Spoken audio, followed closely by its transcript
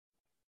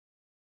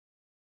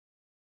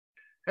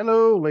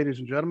Hello, ladies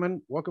and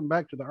gentlemen. Welcome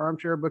back to the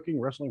Armchair Booking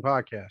Wrestling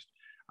Podcast.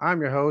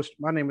 I'm your host.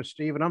 My name is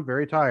Steve, and I'm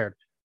very tired.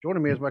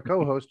 Joining me as my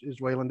co-host is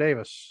Waylon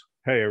Davis.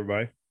 Hey,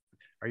 everybody.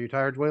 Are you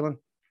tired, Waylon?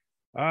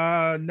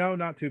 No,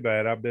 not too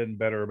bad. I've been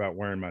better about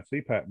wearing my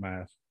CPAP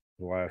mask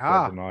the last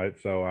several Ah,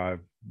 nights, so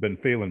I've been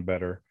feeling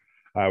better.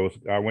 I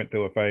went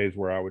through a phase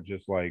where I would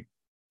just like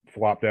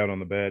flop down on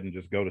the bed and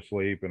just go to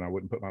sleep, and I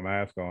wouldn't put my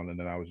mask on, and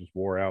then I was just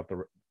wore out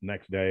the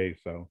next day.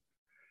 So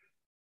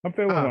I'm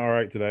feeling ah. all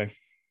right today.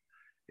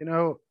 You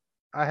know,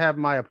 I have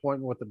my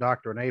appointment with the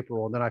doctor in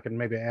April, and then I can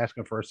maybe ask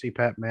him for a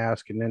CPAP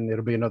mask, and then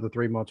it'll be another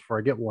 3 months before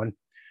I get one.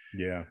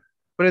 Yeah,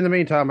 But in the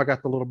meantime, I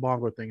got the little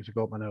bongo things that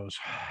go up my nose,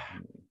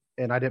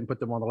 and I didn't put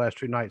them on the last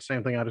 2 nights.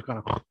 Same thing. I just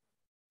kind of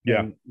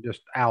yeah, and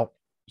just out.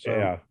 So,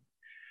 yeah.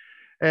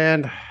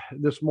 and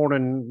this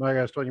morning, like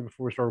I was telling you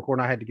before we started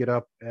recording, I had to get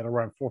up at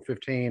around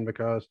 4:15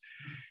 because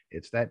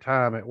it's that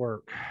time at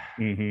work.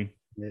 Mm-hmm.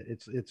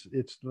 It's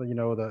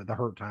the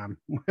hurt time.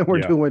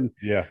 Yeah,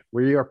 yeah.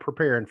 We are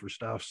preparing for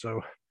stuff.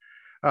 So,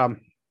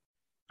 um,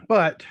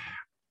 but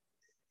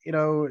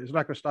it's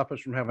not going to stop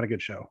us from having a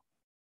good show.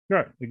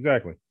 Right,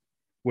 exactly.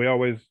 We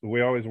always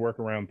work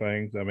around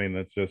things. I mean,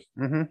 that's just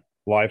Mm-hmm.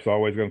 life's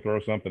always going to throw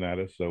something at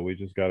us, so we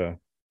just gotta.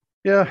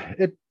 Yeah,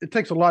 it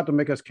takes a lot to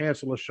make us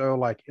cancel a show,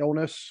 like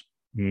illness.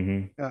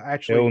 Mm-hmm.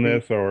 Actually, be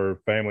Illness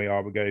or family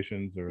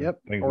obligations or Yep,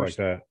 things like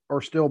that.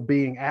 or still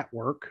being at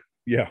work.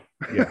 Yeah,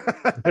 yeah.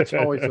 That's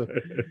always a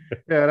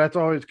yeah, that's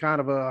always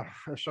kind of a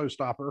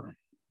showstopper.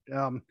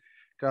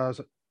 Because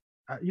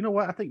you know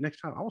what? I think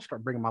next time I will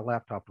start bringing my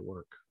laptop to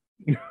work,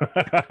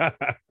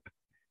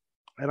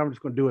 and I'm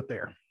just going to do it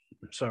there.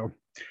 So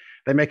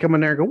they may come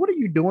in there and go, "What are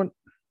you doing?"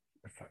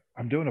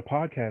 I'm doing a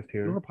podcast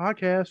Doing a here.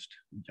 podcast.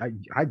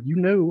 You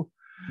knew.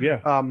 Yeah.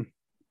 Um,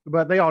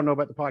 but they all know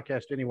about the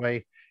podcast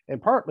anyway. And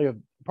part of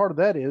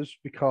that is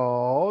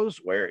because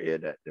where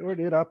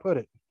did I put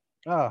it?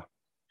 Ah,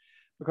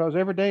 because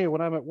every day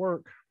when I'm at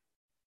work,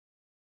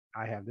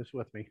 I have this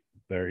with me,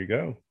 There you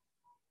go.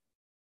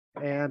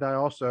 and I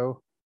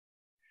also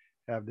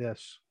have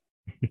this.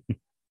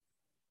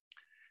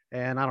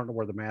 And I don't know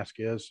where the mask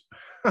is,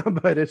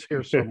 but it's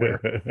here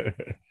somewhere.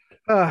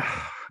 Uh,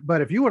 but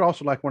if you would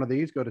also like one of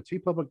these, go to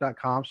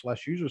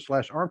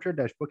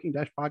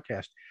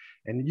tpublic.com/user/armchair-booking-podcast.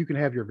 And you can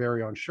have your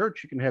very own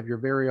shirt. You can have your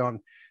very own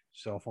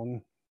cell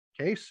phone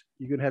case.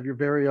 You can have your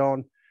very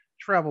own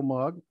travel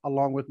mug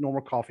along with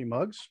normal coffee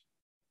mugs.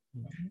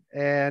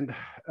 And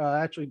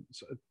actually,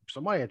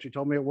 somebody actually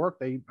told me at work,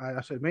 I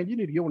said, man, you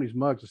need to get one of these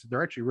mugs. I said,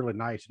 they're actually really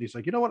nice. And he's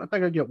like, you know what? I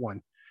think I'll get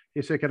one.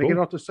 He said, can I get it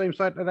Cool. off the same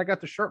site that I got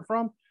the shirt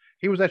from?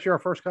 He was actually our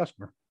first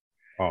customer.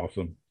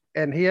 Awesome.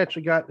 And he's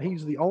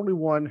the only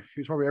one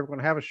who's probably ever going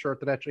to have a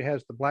shirt that actually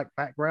has the black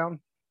background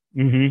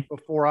Mm-hmm.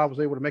 before I was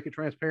able to make it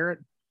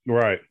transparent.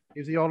 Right.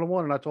 He's the only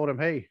one. And I told him,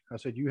 hey, I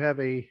said, you have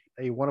a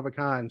one of a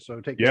kind,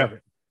 so take care Yeah. of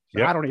it. So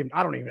Yep. I don't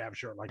even have a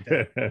shirt like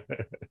that.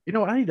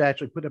 I need to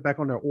actually put it back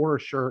on their order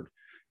shirt,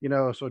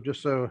 so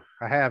just so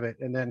I have it.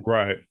 And then,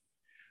 Right.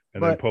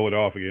 And then but pull it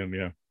off again.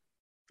 Yeah.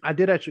 I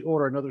did actually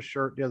order another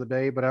shirt the other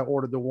day, but I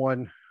ordered the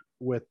one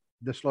with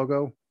this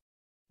logo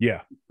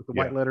Yeah. with the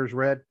Yeah. white letters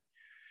red.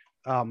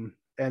 And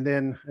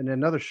then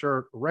another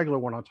shirt, a regular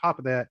one on top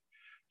of that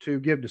to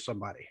give to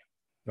somebody.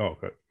 Oh,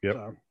 okay. Yep.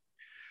 So,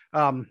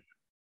 um,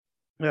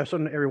 so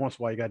every once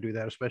in a while you got to do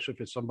that, especially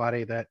if it's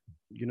somebody that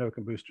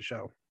can boost a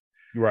show.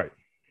 Right.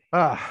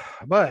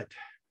 But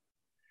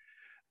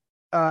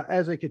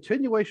as a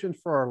continuation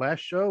for our last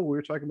show, we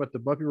were talking about the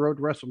Bumpy Road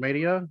to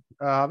WrestleMania.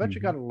 I've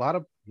actually got Mm-hmm.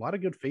 a lot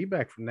of good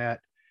feedback from that,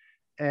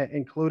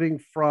 including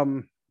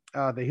from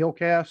the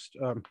Hillcast.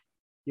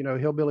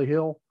 Hillbilly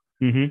Hill.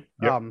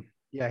 Mm-hmm. Yep.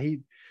 Yeah,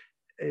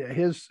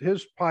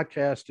 his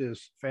podcast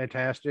is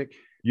fantastic.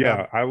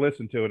 Yeah. I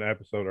listened to an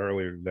episode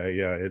earlier today.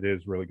 Yeah, it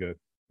is really good.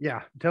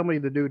 Yeah, tell me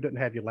the dude doesn't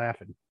have you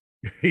laughing.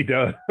 He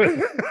does.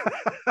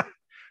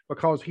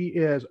 Because he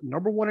is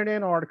number one in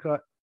Antarctica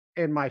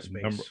and Number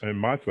MySpace. in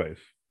MySpace.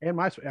 And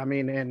MySpace. I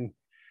mean, and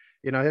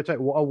it's an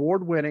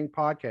award-winning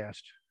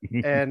podcast.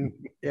 And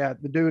yeah,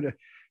 the dude,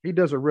 he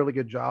does a really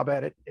good job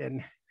at it.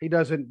 And he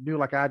doesn't do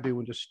like I do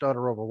and just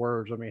stutter over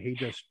words. I mean, he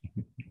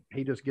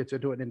just gets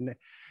into it.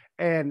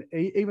 And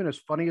even as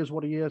funny as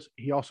what he is,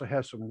 he also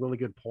has some really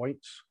good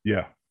points.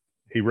 Yeah.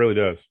 He really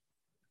does.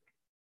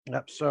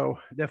 Yep. So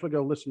definitely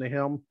go listen to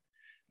him.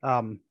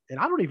 And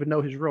I don't even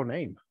know his real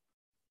name.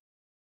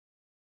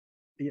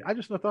 I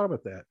just thought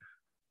about that.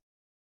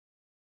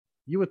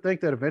 You would think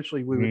that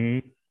eventually we would.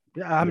 Mm-hmm.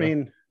 Yeah, I Yeah.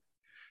 mean,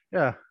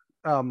 yeah.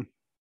 Um,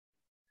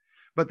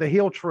 but the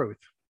Hill Truth.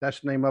 That's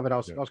the name of it.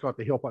 Yeah. I was called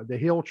the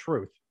Hill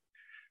Truth.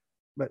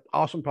 But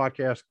awesome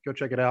podcast. Go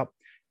check it out.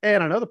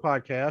 And another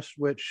podcast,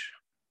 which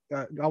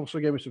also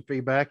gave me some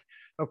feedback,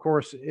 of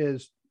course,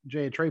 is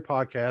Jay and Trey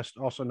podcast,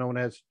 also known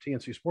as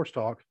TNC Sports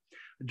Talk.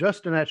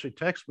 Justin actually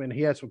texted me and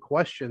he had some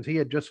questions. He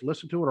had just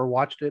listened to it or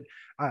watched it.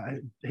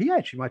 He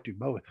actually might do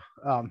both.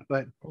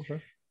 But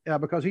Okay. yeah,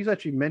 because he's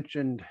actually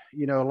mentioned,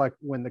 like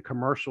when the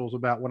commercials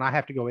about when I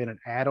have to go in and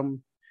add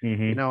them,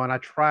 Mm-hmm. and I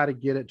try to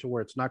get it to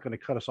where it's not going to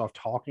cut us off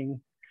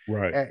talking.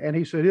 Right. And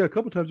he said, yeah, a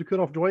couple of times you cut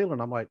off Dwayne.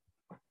 And I'm like,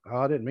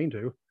 I didn't mean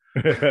to.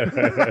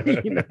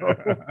 You know,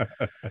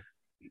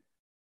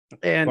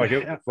 and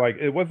It's like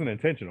it wasn't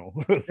intentional.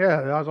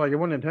 yeah, I was like, it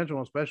wasn't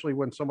intentional, especially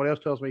when somebody else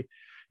tells me,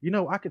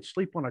 I could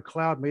sleep on a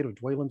cloud made of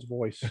Dwalen's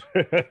voice.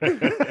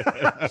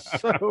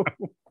 So,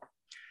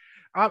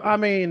 I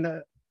mean,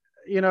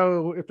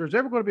 if there's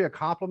ever going to be a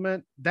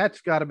compliment,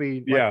 that's got to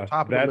be like the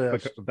top of the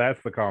list.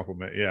 That's the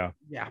compliment. Yeah.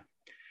 Yeah.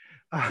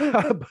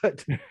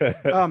 But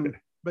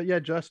but yeah,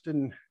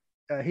 Justin,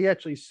 he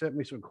actually sent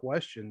me some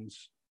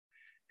questions,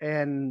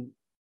 and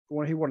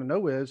what he wanted to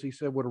know is, he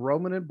said, would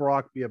Roman and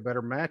Brock be a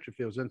better match if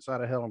it was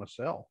inside a Hell in a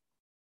Cell?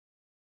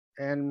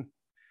 And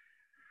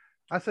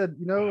I said,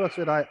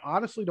 I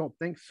honestly don't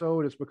think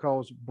so. It's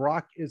because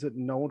Brock isn't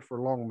known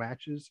for long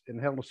matches, and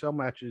Hell in a Cell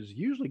matches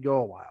usually go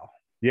a while.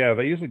 Yeah,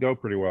 they usually go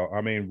pretty well. I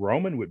mean,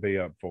 Roman would be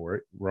up for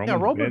it. Roman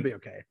would be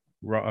okay.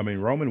 I mean,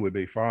 Roman would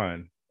be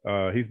fine.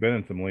 He's been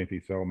in some lengthy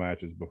cell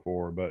matches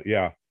before, but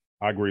yeah,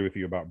 I agree with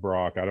you about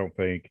Brock. I don't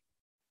think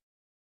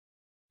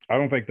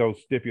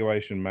those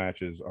stipulation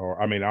matches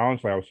are. I mean,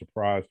 honestly, I was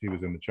surprised he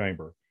was in the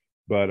chamber,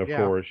 but of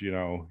course, he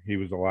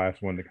was the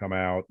last one to come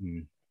out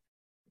and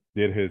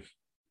did his,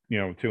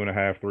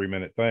 2.5, 3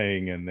 minute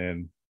thing, and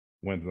then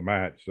wins the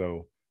match.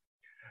 So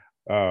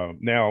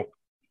now,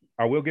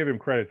 I will give him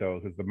credit though,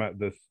 because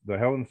the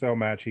Hell in a Cell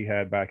match he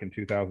had back in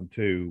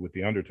 2002 with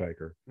the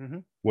Undertaker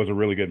was a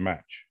really good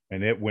match,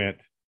 and it went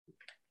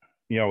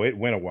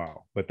a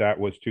while. But that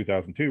was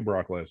 2002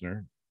 Brock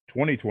Lesnar.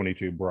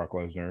 2022 Brock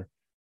Lesnar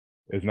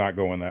is not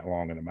going that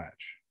long in a match,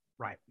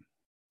 right?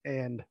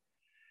 And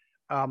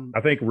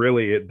I think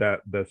really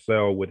that the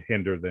cell would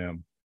hinder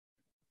them,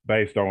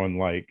 based on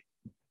like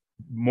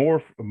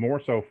more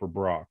so for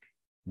Brock.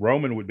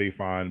 Roman would be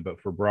fine, but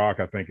for Brock,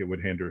 I think it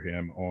would hinder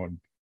him on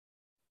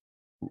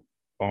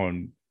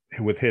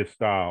with his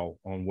style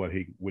on what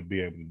he would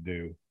be able to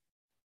do.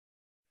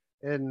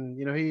 And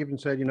he even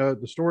said,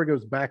 the story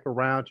goes back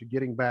around to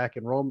getting back,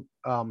 and Roman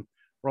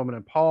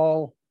and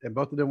Paul, and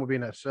both of them will be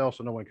in that cell,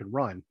 so no one could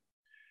run.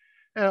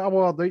 And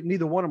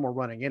neither one of them are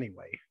running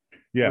anyway.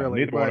 Yeah, really,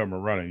 neither one of them are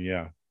running.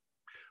 Yeah,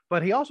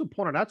 but he also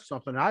pointed out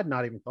something I had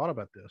not even thought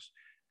about this.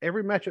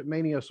 Every match at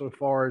Mania so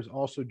far is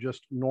also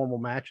just normal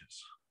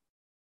matches.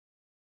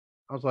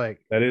 I was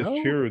like, that is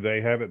true.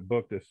 They haven't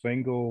booked a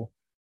single.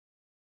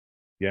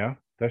 Yeah,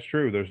 that's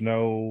true. There's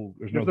no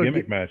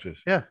gimmick matches.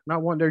 Yeah,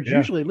 not one. There's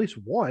usually at least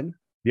one.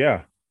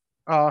 Yeah.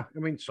 I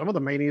mean, some of the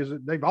Manias,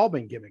 they've all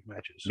been gimmick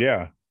matches.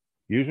 Yeah.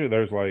 Usually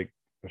there's like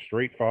a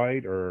street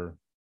fight or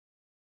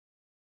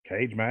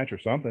cage match or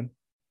something.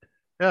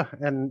 Yeah,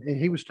 and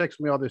he was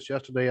texting me all this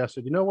yesterday. I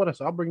said, you know what? I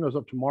said, I'll bring those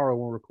up tomorrow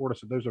when we record. I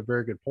said, those are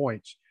very good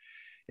points.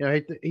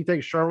 He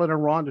thinks Charlotte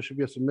and Ronda should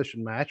be a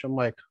submission match. I'm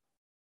like,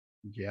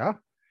 yeah.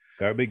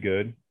 That would be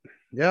good.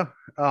 Yeah.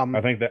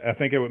 I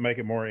think it would make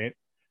it more.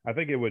 I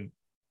think it would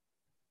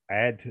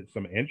add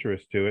some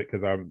interest to it,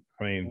 because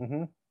I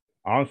mean,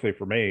 honestly,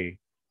 for me,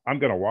 I'm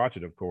going to watch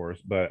it, of course,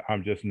 but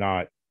I'm just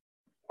not.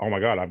 Oh my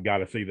God, I've got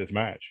to see this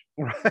match.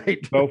 Right.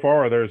 So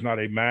far, there's not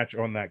a match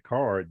on that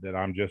card that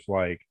I'm just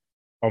like,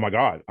 oh my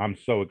God, I'm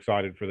so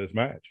excited for this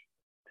match.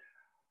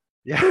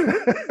 Yeah.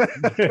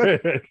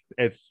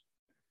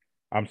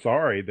 I'm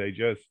sorry, they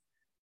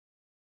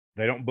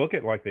don't book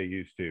it like they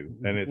used to,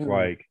 and it's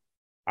like,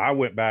 I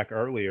went back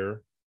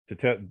earlier to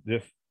tell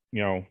just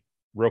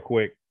real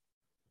quick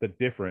the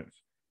difference,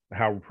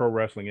 how pro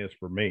wrestling is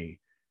for me.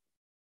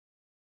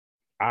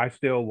 I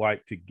still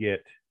like to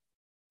get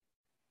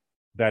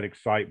that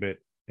excitement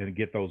and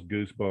get those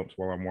goosebumps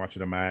while I'm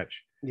watching a match.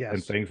 Yes.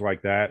 And things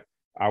like that.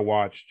 I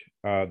watched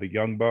the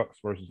Young Bucks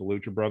versus the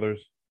Lucha Brothers,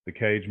 the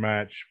cage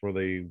match for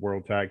the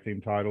World Tag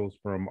Team titles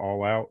from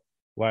All Out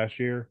last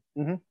year.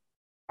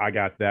 I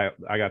got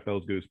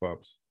those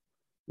goosebumps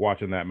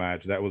watching that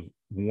match. That was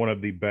one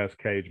of the best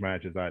cage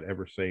matches I'd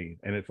ever seen.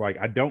 And it's like,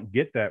 I don't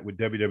get that with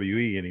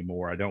WWE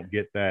anymore. I don't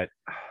get that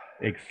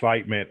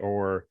excitement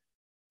or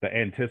the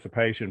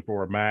anticipation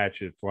for a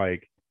match. It's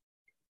like,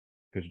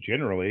 because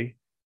generally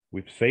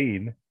we've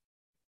seen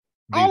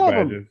these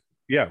matches.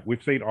 Yeah,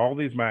 we've seen all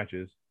these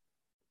matches,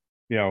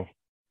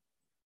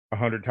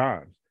 100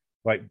 times.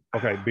 Like,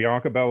 okay,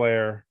 Bianca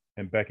Belair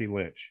and Becky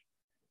Lynch.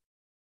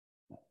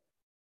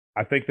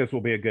 I think this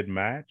will be a good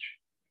match,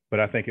 but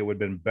I think it would have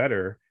been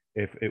better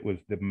if it was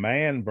the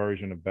man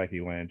version of Becky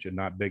Lynch and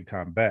not Big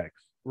Time Bex,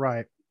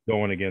 right,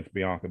 going against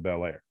Bianca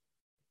Belair.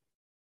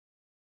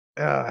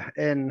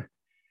 And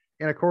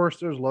of course,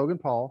 there's Logan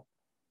Paul,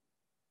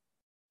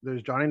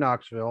 there's Johnny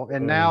Knoxville,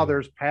 and now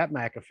there's Pat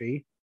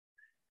McAfee.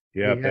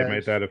 Yeah, they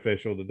made that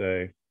official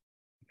today.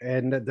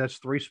 And that's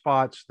 3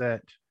 spots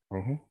that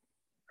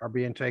are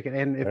being taken.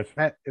 And if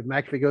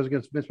McAfee goes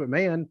against Vince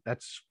McMahon,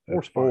 that's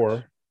 4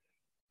 spots.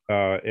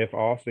 4. If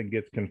Austin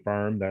gets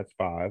confirmed, that's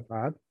 5.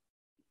 5.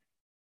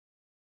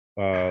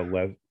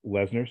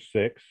 Lesnar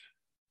 6.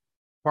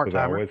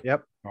 Part-timer.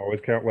 Yep. I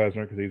always count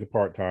Lesnar because he's a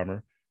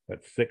part-timer.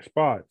 That's 6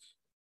 spots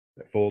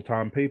that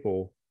full-time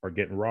people are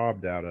getting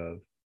robbed out of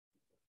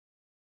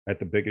at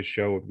the biggest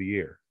show of the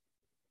year.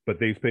 But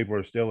these people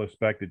are still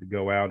expected to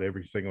go out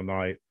every single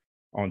night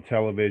on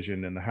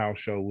television and the house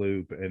show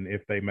loop, and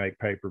if they make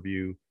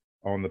pay-per-view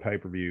on the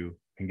pay-per-view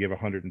and give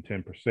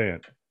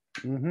 110%.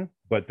 Mm-hmm.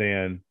 But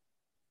then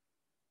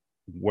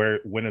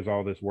when is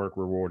all this work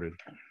rewarded?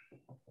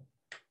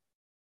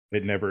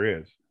 It never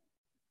is.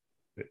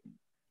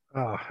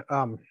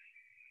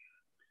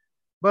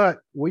 But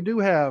we do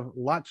have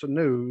lots of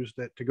news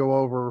to go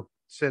over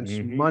since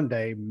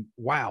Monday.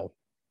 Wow.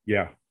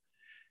 Yeah.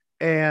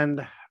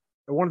 And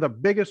one of the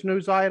biggest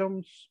news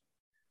items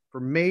for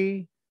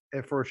me,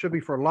 and should be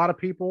for a lot of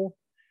people,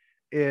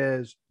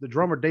 is the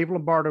drummer Dave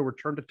Lombardo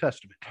returned to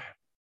Testament.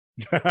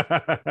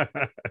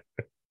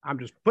 I'm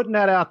just putting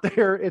that out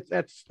there.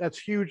 That's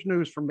huge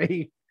news for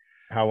me.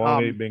 How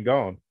long had he been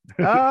gone?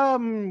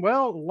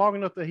 Well, long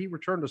enough that he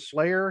returned to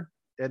Slayer,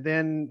 and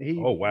then he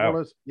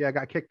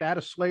got kicked out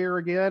of Slayer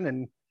again.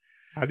 And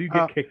how do you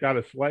get kicked out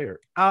of Slayer?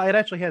 It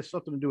actually has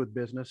something to do with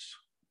business.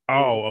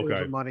 Oh, okay. It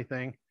was a money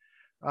thing.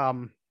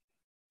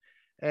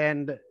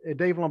 And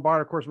Dave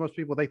Lombardo, of course, most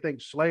people, they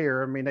think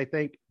Slayer. I mean, they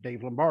think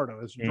Dave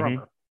Lombardo as a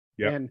drummer.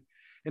 Yeah.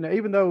 And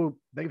even though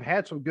they've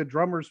had some good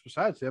drummers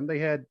besides him, they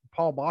had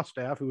Paul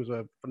Bostaph, who was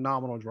a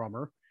phenomenal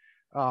drummer.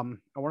 I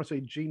want to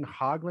say Gene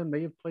Hoglan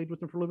may have played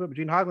with him for a little bit, but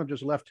Gene Hoglan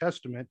just left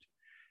Testament,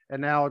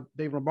 and now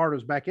Dave Lombardo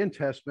is back in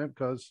Testament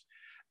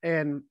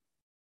and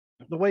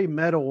the way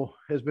metal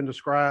has been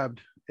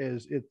described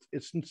is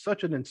it's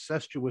such an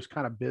incestuous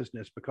kind of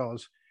business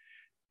because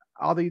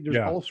there's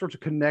all sorts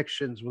of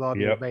connections with all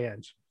these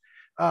bands.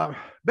 But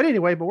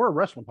anyway, we're a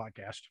wrestling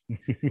podcast.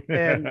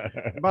 And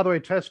by the way,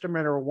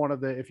 Testament are one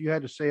of if you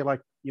had to say,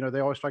 like, they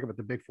always talk about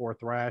the big four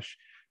thrash.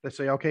 They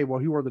say, okay, well,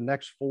 who are the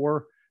next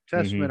four?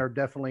 Testament are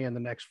definitely in the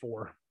next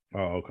four.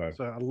 Oh, okay.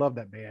 So I love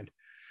that band.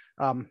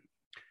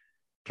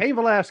 Cain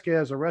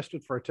Velasquez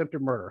arrested for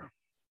attempted murder.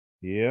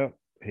 Yep.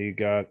 He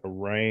got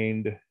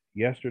arraigned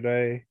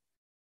yesterday.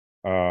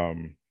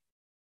 From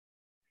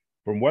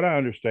what I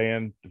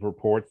understand, the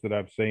reports that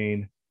I've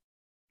seen,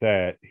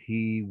 that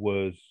he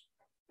was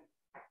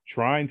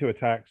trying to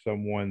attack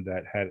someone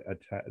that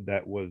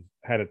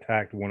had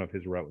attacked one of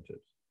his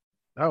relatives.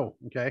 Oh,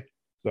 okay.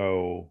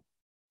 So,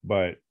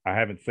 but I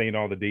haven't seen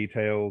all the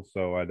details,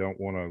 so I don't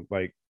want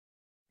to,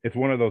 it's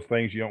one of those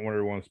things you don't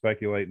want to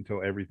speculate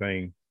until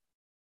everything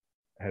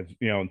has,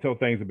 until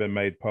things have been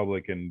made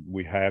public and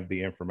we have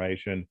the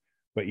information.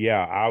 But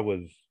yeah, I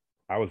was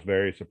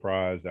very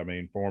surprised. I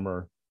mean,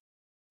 former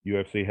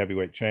UFC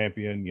heavyweight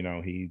champion,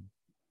 he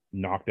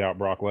knocked out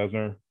Brock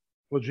Lesnar.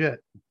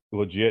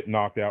 Legit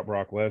knocked out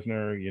Brock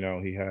Lesnar.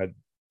 He had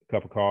a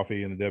cup of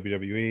coffee in the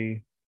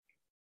WWE,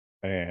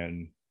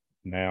 and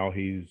now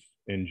he's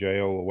in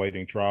jail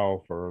awaiting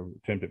trial for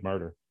attempted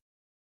murder.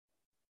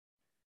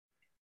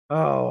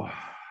 Oh,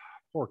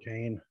 poor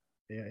Cain.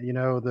 Yeah,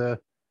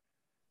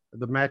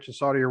 the match in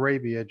Saudi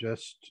Arabia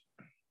just.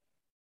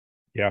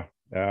 Yeah,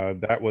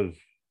 that was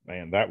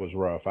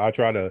rough. I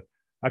try to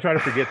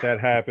forget that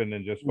happened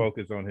and just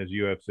focus on his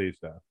UFC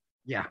stuff.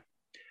 Yeah.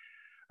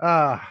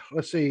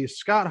 Let's see.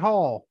 Scott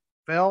Hall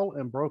fell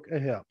and broke a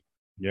hip.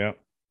 Yeah.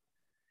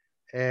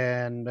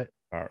 And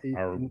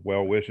our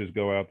well wishes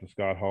go out to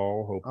Scott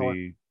Hall. Hope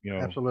he,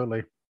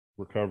 absolutely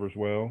recovers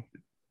well.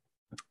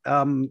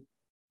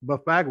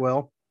 Buff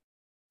Bagwell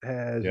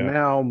has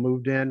now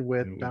moved in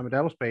with Diamond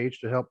Dallas Page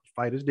to help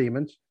fight his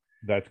demons.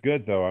 That's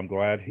good, though. I'm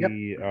glad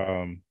he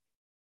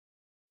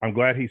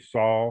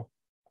saw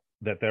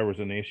that there was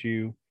an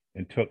issue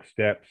and took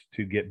steps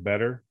to get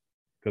better,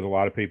 because a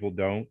lot of people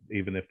don't,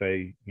 even if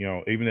they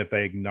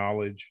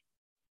acknowledge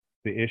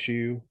the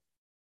issue,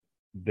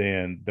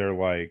 then they're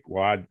like,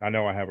 well, I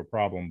know I have a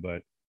problem,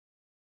 but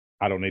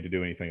I don't need to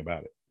do anything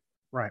about it.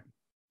 Right.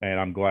 And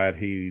I'm glad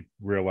he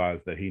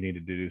realized that he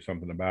needed to do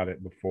something about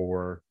it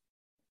before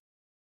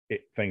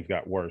things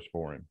got worse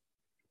for him.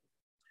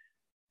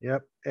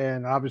 Yep.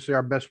 And obviously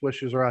our best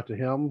wishes are out to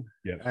him.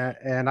 Yes.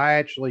 And I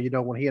actually,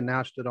 when he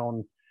announced it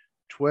on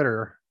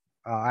Twitter,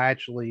 I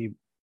actually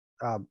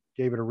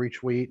gave it a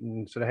retweet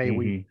and said, hey,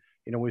 we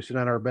sent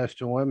out our best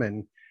to him,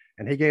 and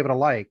he gave it a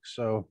like.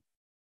 So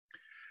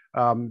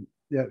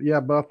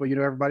Buff, but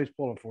everybody's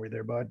pulling for you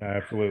there, bud.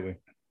 Absolutely.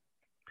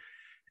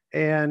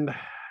 And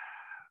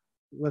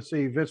let's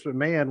see, Vince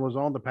McMahon was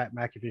on the Pat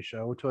McAfee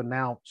show to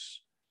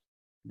announce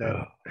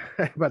that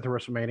about the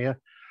WrestleMania.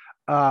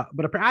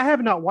 But I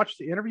have not watched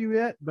the interview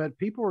yet, but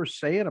people are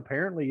saying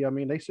apparently,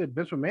 they said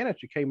Vince McMahon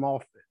actually came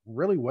off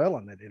really well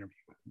on that interview.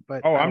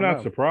 But I'm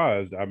not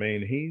surprised. I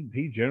mean,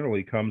 he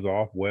generally comes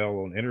off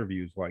well on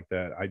interviews like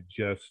that.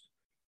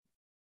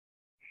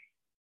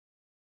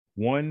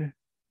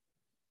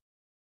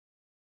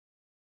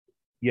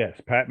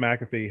 Yes, Pat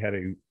McAfee had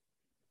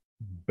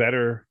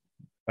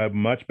a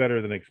much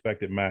better than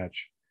expected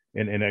match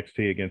in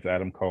NXT against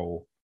Adam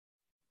Cole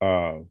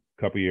a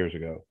couple years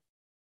ago.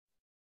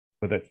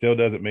 But that still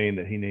doesn't mean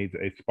that he needs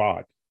a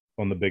spot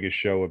on the biggest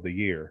show of the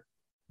year,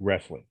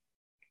 wrestling.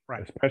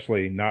 Right.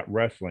 Especially not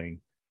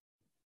wrestling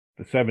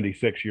the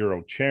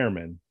 76-year-old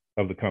chairman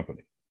of the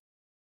company,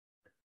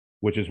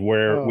 which is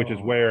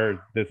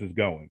where this is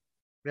going.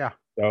 Yeah.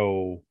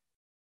 So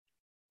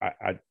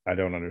I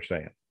don't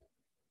understand.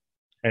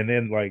 And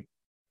then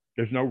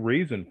there's no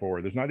reason for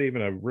it. There's not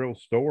even a real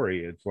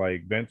story. It's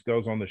like Vince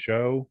goes on the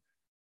show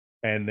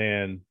and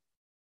then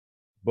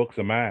books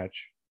a match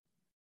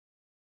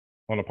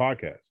on a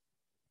podcast.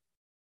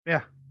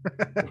 Yeah.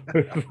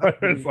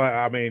 It's like,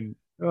 I mean,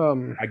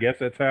 um, I guess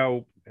that's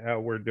how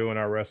we're doing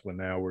our wrestling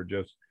now. We're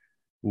just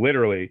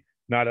literally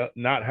not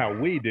how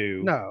we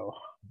do, no.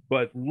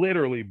 but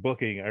literally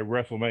booking a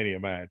WrestleMania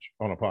match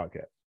on a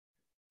podcast.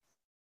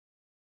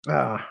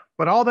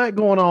 But all that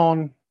going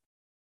on,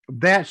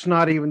 that's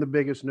not even the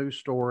biggest news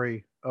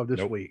story of this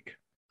Nope. week.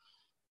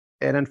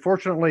 And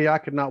unfortunately, I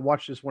could not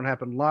watch this one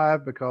happen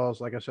live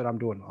because, like I said, I'm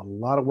doing a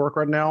lot of work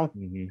right now.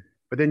 Mm-hmm.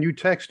 But then you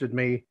texted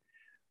me,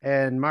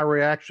 and my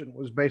reaction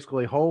was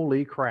basically,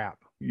 holy crap.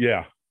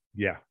 Yeah.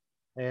 Yeah.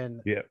 And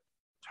yeah.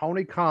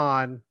 Tony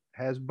Khan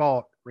has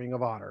bought Ring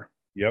of Honor.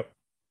 Yep.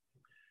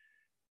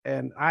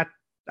 And I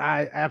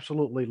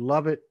absolutely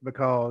love it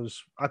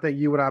because I think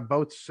you and I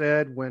both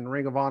said when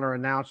Ring of Honor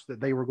announced that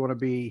they were going to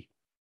be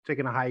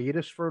taking a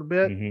hiatus for a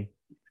bit,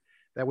 Mm-hmm.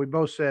 that we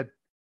both said,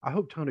 I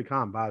hope Tony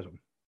Khan buys them.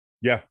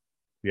 Yeah.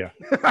 Yeah.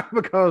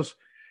 Because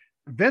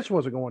Vince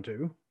wasn't going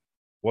to.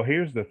 Well,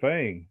 here's the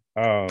thing.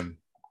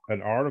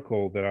 An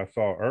article that I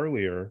saw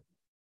earlier,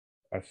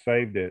 I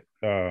saved it.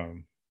 Let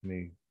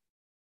me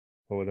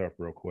pull it up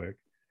real quick.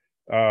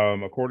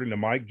 According to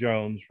Mike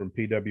Jones from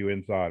PW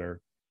Insider,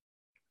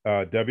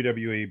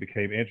 WWE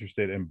became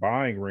interested in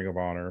buying Ring of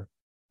Honor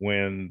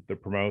when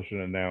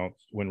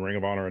Ring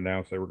of Honor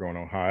announced they were going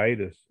on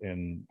hiatus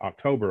in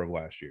October of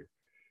last year.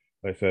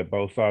 They said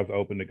both sides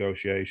opened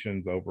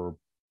negotiations over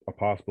a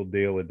possible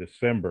deal in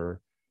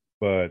December,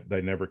 but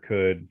they never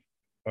could.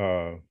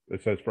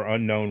 It says for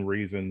unknown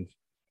reasons,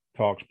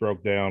 talks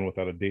broke down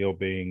without a deal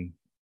being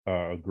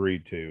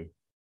agreed to.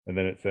 And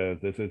then it says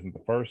this isn't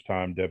the first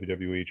time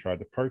WWE tried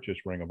to purchase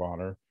Ring of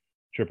Honor.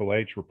 Triple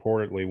H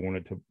reportedly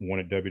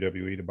wanted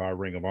WWE to buy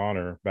Ring of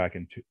Honor back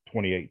in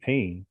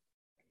 2018.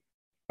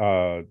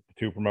 The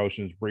two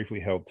promotions briefly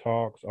held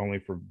talks, only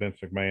for Vince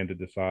McMahon to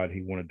decide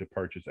he wanted to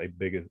purchase a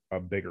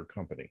bigger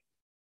company.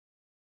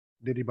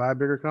 Did he buy a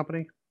bigger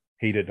company?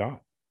 He did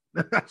not.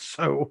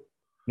 So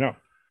no.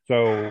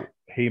 So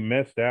he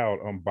missed out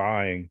on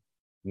buying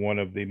one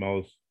of the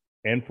most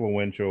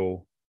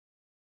influential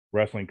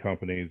wrestling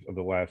companies of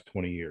the last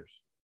 20 years.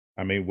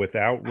 I mean,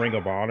 without Ring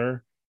of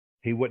Honor,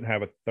 he wouldn't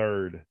have a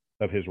third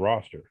of his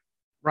roster.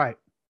 Right.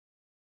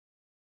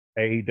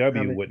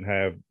 AEW wouldn't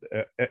have,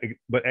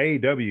 but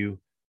AEW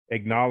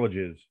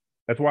acknowledges.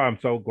 That's why I'm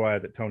so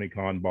glad that Tony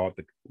Khan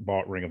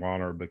bought Ring of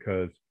Honor,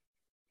 because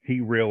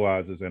he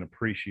realizes and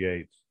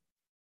appreciates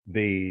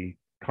the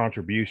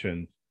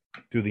contributions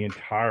to the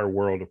entire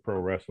world of pro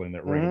wrestling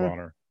that Ring of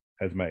Honor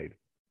has made.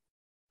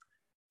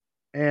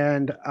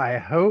 And I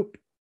hope,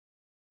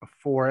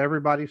 for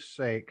everybody's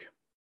sake,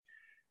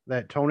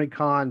 that Tony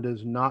Khan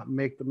does not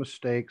make the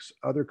mistakes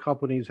other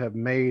companies have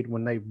made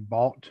when they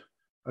bought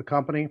a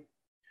company.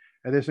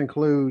 And this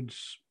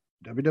includes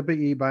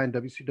WWE buying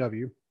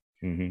WCW,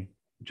 mm-hmm.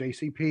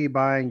 JCP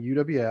buying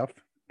UWF,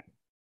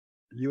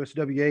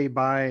 USWA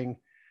buying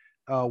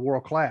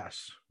World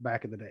Class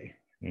back in the day.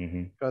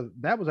 Mm-hmm. Because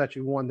that was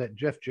actually one that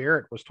Jeff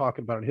Jarrett was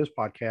talking about in his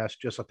podcast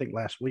just, I think,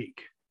 last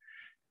week.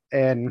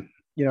 And,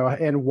 you know,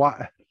 and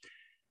why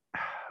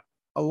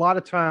a lot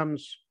of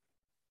times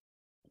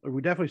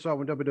we definitely saw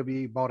when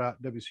WWE bought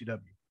out WCW,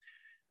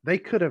 they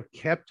could have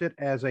kept it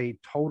as a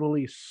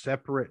totally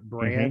separate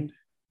brand. Mm-hmm.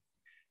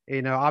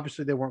 You know,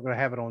 obviously they weren't going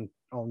to have it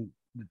on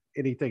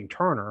anything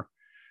Turner,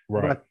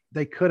 right? But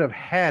they could have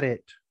had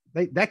it.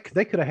 They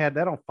could have had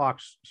that on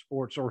Fox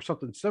Sports or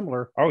something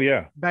similar. Oh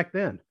yeah, back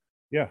then.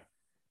 Yeah,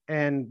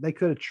 and they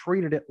could have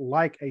treated it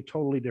like a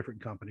totally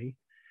different company.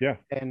 Yeah,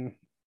 and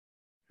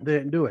they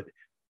didn't do it.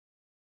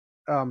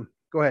 Go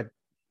ahead.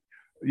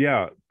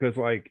 Yeah,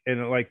 because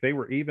they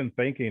were even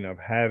thinking of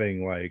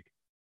having like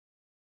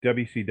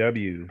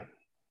WCW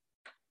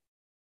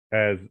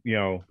as, you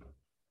know,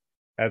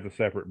 as a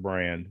separate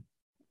brand,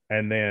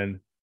 and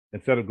then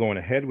instead of going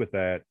ahead with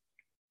that,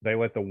 they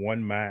let the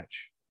one match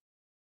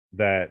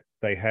that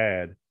they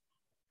had,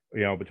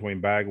 you know, between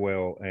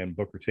Bagwell and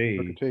Booker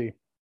T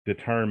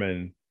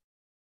determine,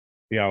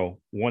 you know,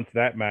 once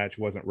that match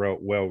wasn't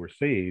well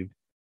received,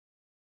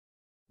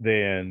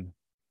 then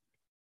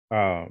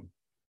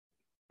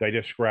they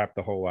just scrapped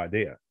the whole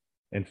idea,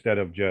 instead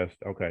of just,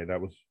 okay,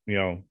 that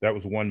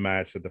was one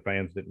match that the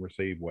fans didn't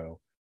receive well.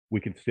 We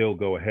can still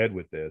go ahead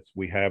with this.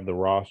 We have the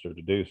roster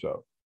to do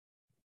so.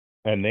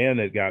 And then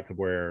it got to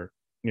where,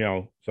 you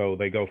know, so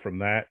they go from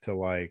that to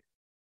like,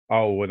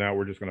 oh, well, now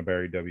we're just going to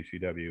bury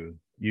WCW,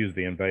 use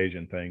the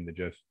invasion thing to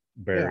just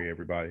bury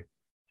everybody.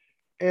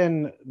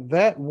 And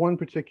that one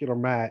particular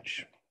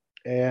match,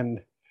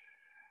 and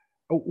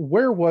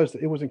where was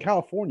it? It was in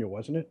California,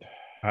 wasn't it?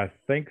 I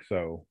think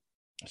so.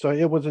 So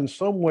it was in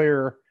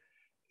somewhere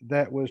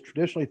that was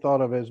traditionally thought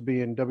of as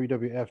being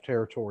WWF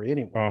territory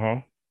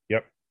anyway.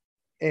 Yep.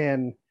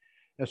 And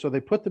so they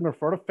put them in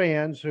front of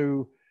fans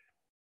who,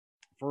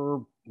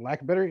 for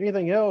lack of better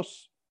anything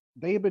else,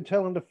 they've been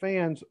telling the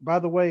fans, by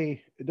the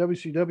way,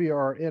 WCW are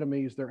our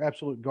enemies. They're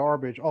absolute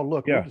garbage. Oh,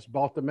 look, we Yeah, just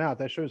bought them out.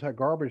 That shows how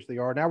garbage they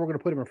are. Now we're going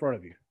to put them in front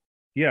of you.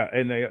 yeah,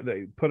 and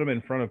they put them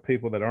in front of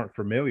people that aren't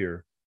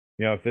familiar.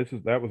 You know, if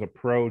that was a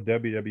pro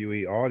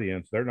WWE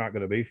audience, they're not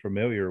going to be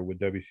familiar with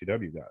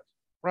WCW guys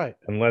Right.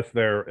 unless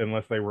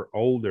they were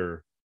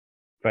older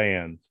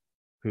fans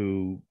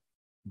who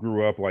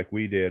grew up like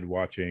we did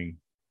watching,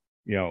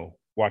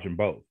 watching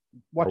both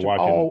or Watching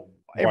watching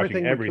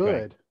everything we everything.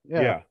 could.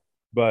 Yeah. Yeah.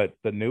 But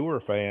the newer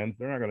fans,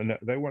 they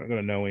weren't going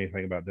to know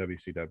anything about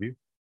WCW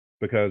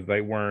because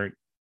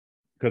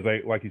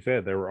they, like you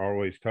said, they were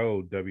always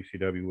told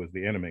WCW was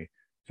the enemy.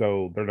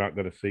 So they're not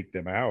going to seek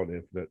them out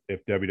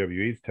if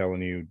WWE is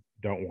telling you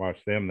don't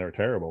watch them, they're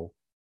terrible.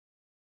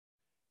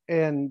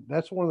 And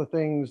that's one of the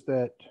things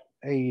that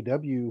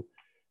AEW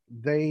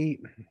they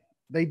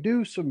they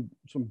do some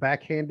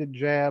backhanded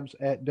jabs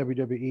at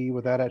WWE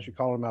without actually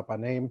calling them out by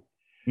name,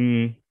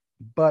 Mm,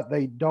 but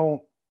they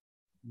don't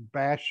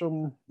bash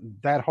them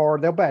that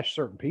hard. They'll bash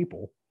certain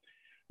people,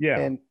 yeah,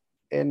 and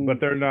but and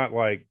they're not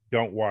like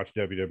don't watch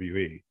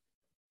WWE.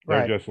 They're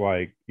right, just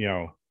like,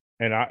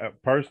 and I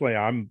personally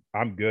I'm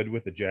good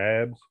with the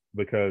jabs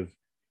because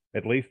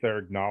at least they're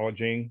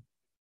acknowledging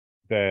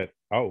that,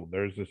 oh,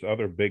 there's this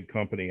other big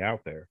company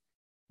out there.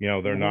 They're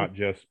mm-hmm, not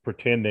just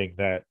pretending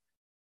that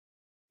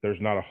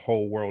there's not a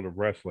whole world of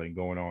wrestling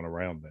going on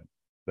around them.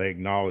 They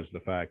acknowledge the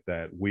fact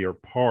that we are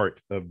part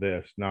of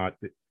this, not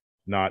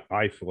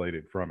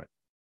isolated from it.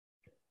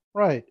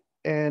 right,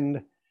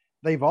 and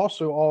they've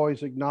also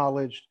always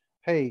acknowledged,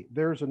 hey,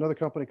 there's another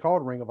company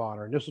called Ring of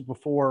Honor, and this is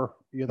before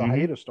the Mm-hmm.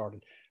 hiatus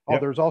started. Oh,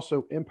 Yep. there's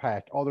also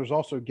Impact. Oh, there's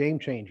also Game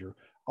Changer.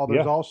 Oh,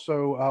 there's Yeah.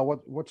 also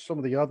what's some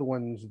of the other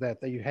ones that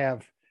they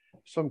have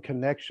some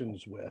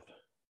connections with.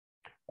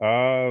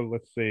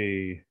 Let's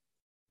see.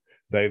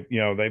 They've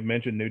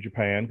mentioned New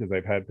Japan because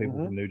they've had people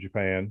Mm-hmm. from New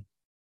Japan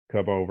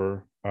come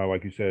over.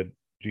 Like you said,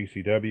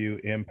 GCW,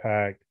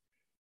 Impact.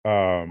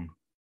 Um,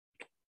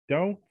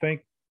 don't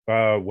think.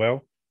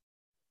 Well,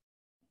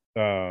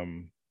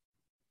 um,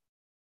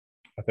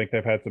 I think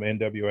they've had some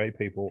NWA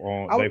people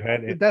on. They've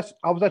had it.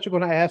 I was actually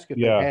going to ask if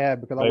they Yeah,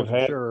 had because I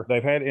wasn't sure.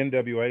 they've had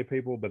NWA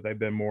people, but they've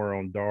been more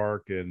on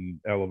Dark and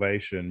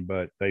Elevation.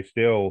 But they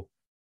still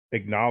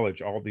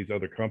acknowledge all these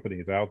other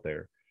companies out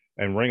there.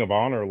 And Ring of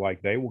Honor,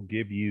 like they will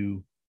give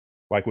you,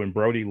 like when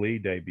Brody Lee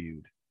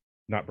debuted,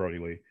 not Brody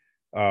Lee,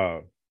 uh,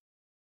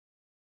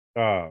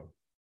 uh,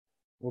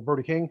 Well,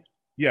 Brody King.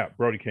 yeah,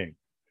 Brody King.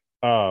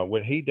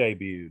 When he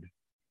debuted,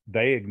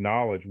 they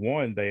acknowledge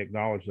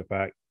the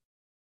fact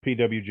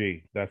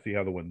PWG. That's the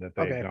other one that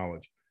they Okay.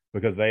 acknowledge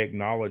because they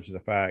acknowledge the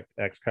fact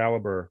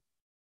Excalibur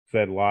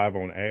said live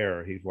on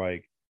air. He's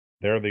like,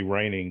 they're the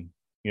reigning,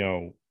 you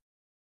know,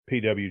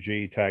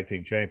 PWG tag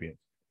team champions.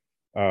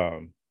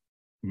 Um,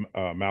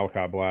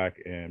 Malachi Black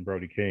and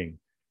Brody King,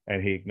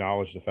 and he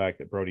acknowledged the fact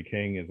that Brody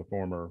King is a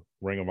former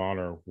Ring of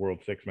Honor World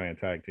Six Man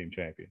Tag Team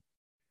Champion.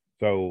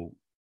 So,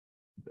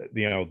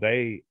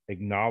 they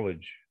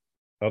acknowledge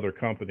other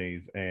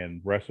companies and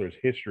wrestlers'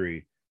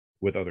 history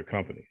with other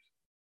companies.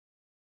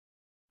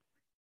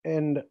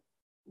 And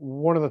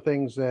one of the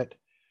things that,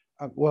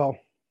 well,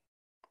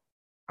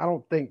 I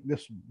don't think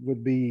this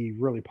would be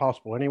really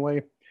possible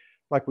anyway.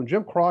 Like when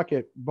Jim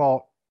Crockett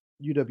bought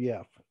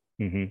UWF,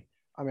 Mm-hmm.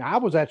 I mean, I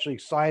was actually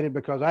excited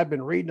because I'd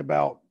been reading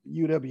about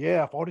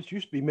UWF. Oh, this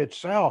used to be Mid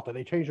South, and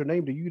they changed their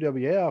name to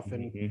UWF.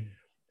 Mm-hmm.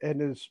 And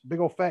this big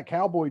old fat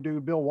cowboy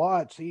dude, Bill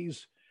Watts,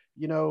 he's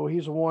the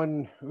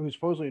one who's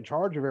supposedly in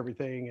charge of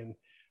everything,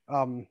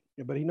 and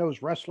but he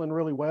knows wrestling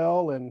really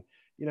well, and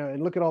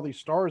and look at all these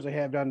stars they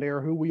have down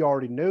there who we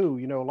already knew,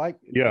 like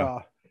Yeah.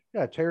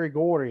 yeah, Terry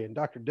Gordy and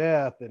Dr.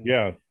 Death and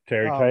Yeah.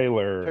 Terry um,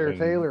 Taylor. Terry And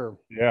Taylor.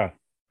 yeah.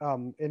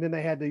 And then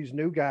they had these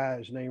new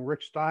guys named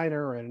Rick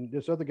Steiner and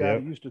this other guy that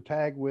Yep. used to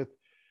tag with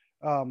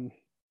um,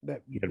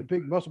 that Yeah. the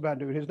big muscle bound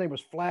dude. His name was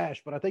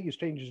Flash, but I think he's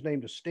changed his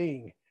name to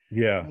Sting.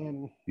 Yeah.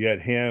 And You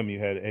had him. You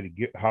had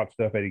Hot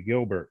Stuff Eddie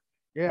Gilbert.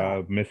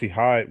 yeah, Missy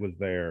Hyatt was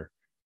there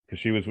because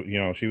she was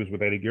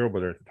with Eddie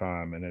Gilbert at the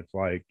time, and it's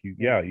like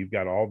you've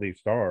got all these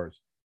stars,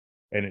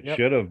 and yep.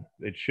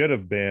 it should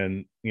have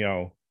been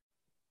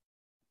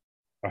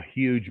a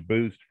huge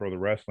boost for the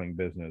wrestling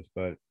business,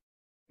 but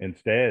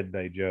instead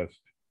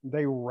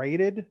They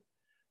raided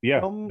yeah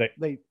them.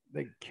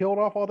 They killed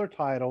off all their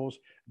titles.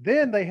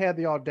 Then they had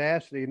the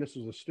audacity, and this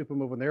was a stupid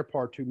move on their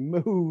part, to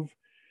move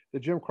the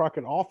Jim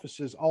Crockett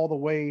offices all the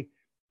way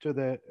to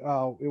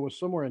it was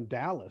somewhere in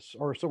Dallas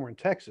or somewhere in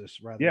Texas,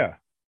 rather. yeah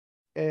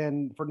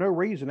And for no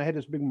reason, they had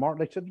this big mark.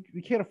 They said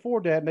we can't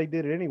afford that, and they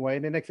did it anyway.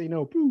 And the next thing you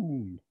know,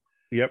 boom.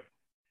 yep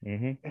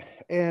mm-hmm.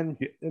 And,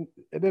 Yeah. and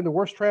then the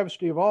worst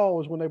travesty of all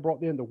was when they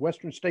brought in the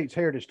Western States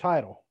Heritage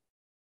title.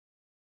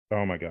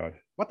 Oh my god,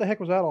 What the heck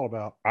was that all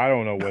about? I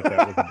don't know what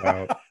that was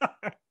about.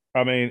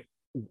 I mean,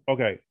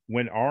 okay,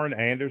 when Arn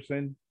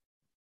Anderson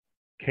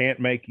can't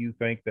make you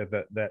think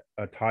that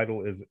a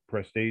title is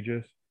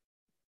prestigious,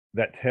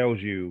 that tells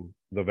you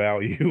the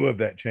value of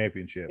that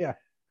championship. Yeah.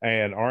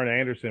 And Arn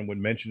Anderson would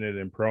mention it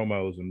in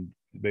promos and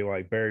be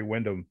like Barry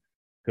Windham,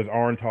 because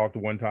Arn talked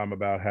one time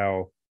about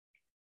how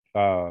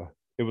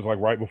it was like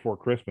right before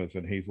Christmas,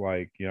 and he's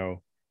like,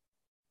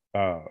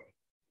 uh,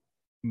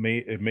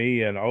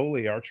 me and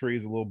Ole, our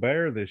tree's a little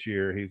bare this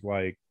year. He's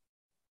like,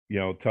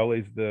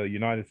 Tully's the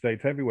United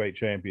States heavyweight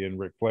champion.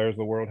 Ric Flair's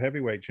the world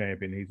heavyweight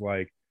champion. He's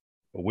like,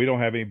 well, we don't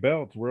have any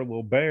belts. We're a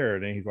little bare.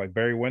 And he's like,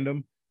 Barry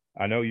Windham,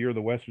 I know you're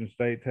the Western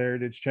States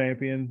Heritage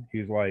champion.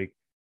 He's like,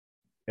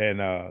 and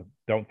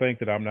don't think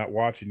that I'm not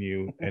watching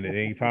you. And at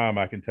any time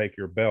I can take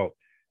your belt.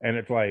 And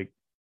it's like,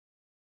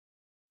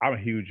 I'm a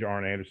huge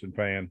Arn Anderson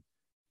fan.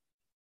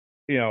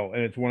 And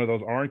it's one of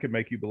those. Arn could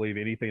make you believe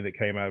anything that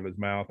came out of his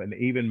mouth. And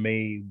even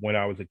me, when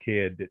I was a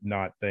kid, did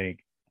not think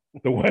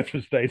the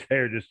Western States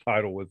Heritage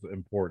title was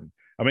important.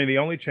 I mean, the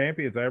only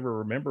champions I ever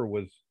remember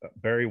was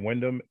Barry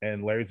Windham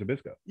and Larry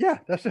Zbyszko. Yeah,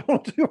 that's the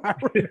only two I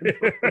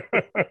remember.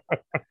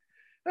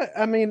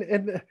 I mean,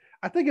 and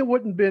I think it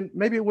wouldn't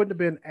have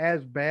been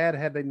as bad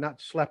had they not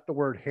slapped the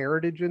word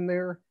heritage in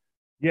there.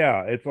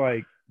 Yeah, it's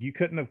like you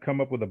couldn't have come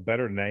up with a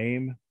better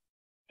name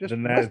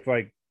than that. It's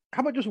like,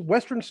 how about just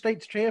Western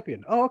States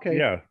champion? Oh, okay.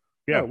 Yeah.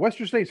 Yeah.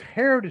 Western States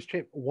Heritage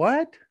champion.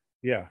 What?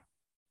 Yeah.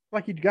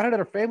 Like you got it at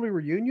a family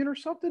reunion or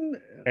something?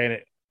 And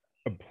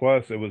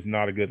plus it was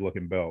not a good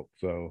looking belt.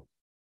 So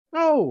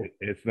no,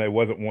 it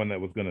wasn't one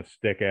that was going to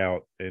stick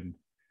out. And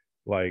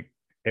like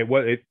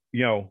the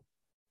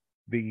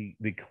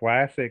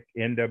classic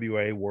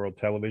NWA World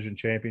Television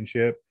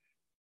Championship,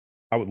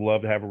 I would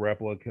love to have a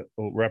replica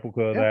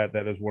of that.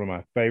 That is one of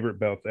my favorite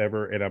belts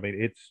ever. And I mean,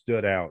 it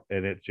stood out,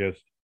 and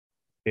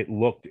it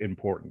looked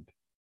important.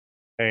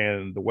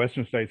 And the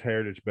Western States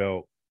Heritage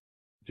belt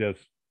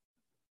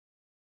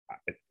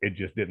it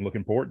just didn't look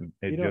important.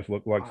 It just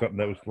looked like something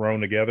that was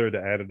thrown together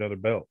to add another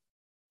belt.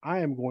 I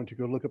am going to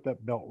go look up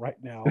that belt right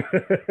now.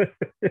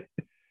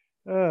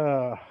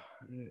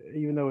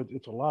 Even though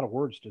it's a lot of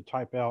words to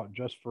type out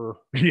just for.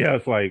 Yeah,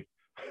 it's like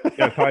you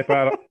got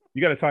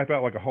to type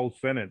out like a whole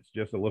sentence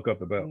just to look up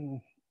the belt.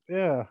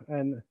 Yeah,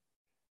 and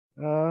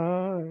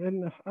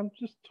I'm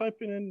just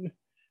typing in.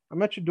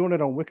 I'm actually doing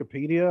it on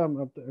Wikipedia.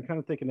 I'm kind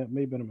of thinking that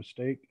may have been a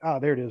mistake.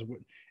 There it is.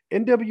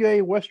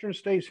 NWA Western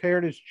States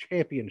Heritage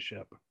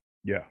Championship.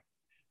 Yeah.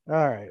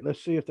 All right.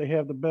 Let's see if they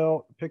have the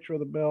belt, picture of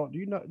the belt. Do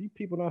you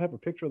people not have a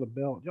picture of the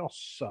belt? Y'all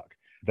suck.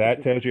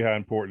 That tells you how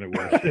important it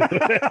was.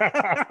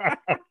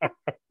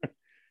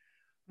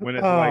 When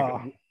it's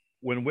like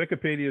when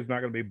Wikipedia is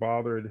not going to be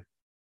bothered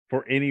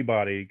for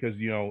anybody, because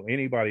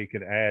anybody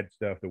can add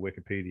stuff to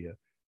Wikipedia.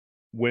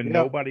 When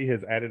nobody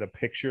has added a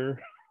picture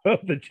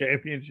of the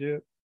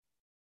championship.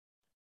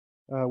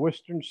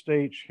 Western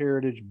States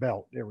Heritage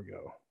Belt. There we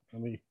go.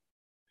 Let me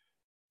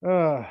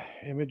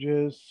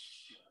images.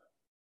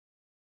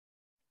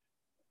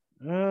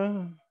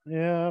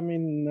 Yeah, I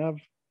mean,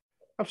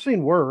 I've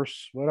seen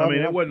worse. But I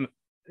mean, it wasn't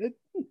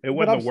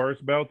the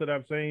worst belt that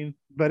I've seen,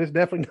 but it's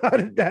definitely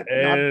not that.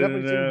 I've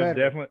definitely seen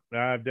better.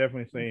 I've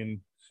definitely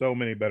seen so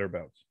many better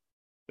belts.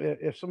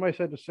 If somebody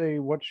said to say,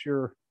 "What's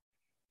your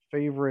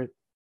favorite?"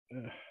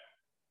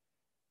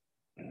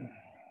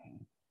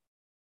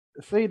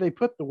 See, they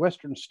put the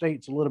Western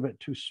States a little bit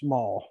too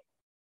small.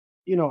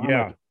 It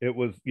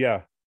was.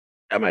 Yeah,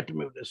 I'm gonna have to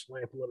move this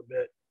lamp a little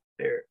bit.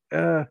 There,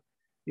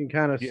 you can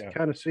kind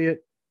of see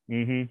it.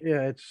 Mm-hmm.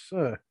 Yeah, it's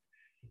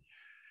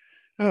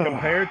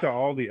compared to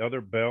all the other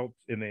belts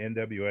in the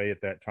NWA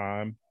at that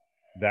time,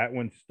 that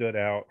one stood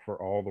out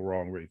for all the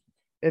wrong reasons.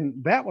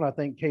 And that one, I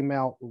think, came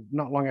out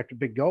not long after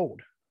Big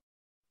Gold.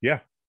 Yeah.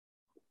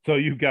 So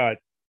you've got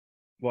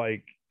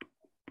like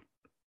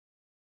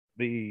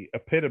the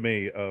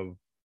epitome of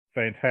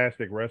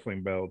fantastic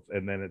wrestling belts,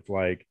 and then it's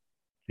like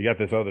you got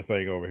this other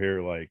thing over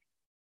here. Like,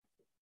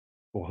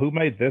 well, who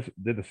made this?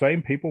 Did the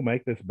same people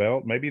make this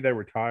belt? Maybe they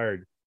were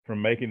tired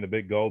from making the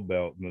Big Gold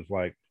belt and was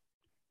like,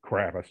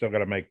 crap, I still got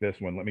to make this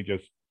one. Let me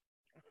just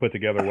put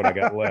together what I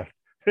got left.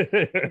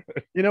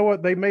 You know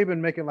what? They may have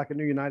been making like a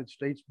new United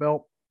States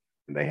belt,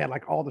 and they had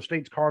like all the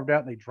states carved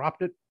out, and they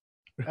dropped it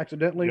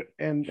accidentally,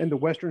 and the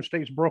Western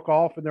states broke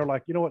off, and they're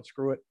like, you know what?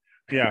 Screw it.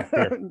 Yeah,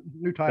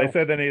 new title. They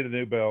said they needed a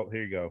new belt.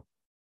 Here you go.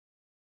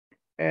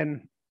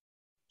 And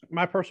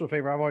my personal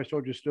favorite, I've always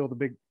told you, still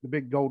the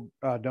big gold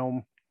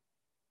dome.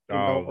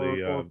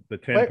 The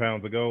 10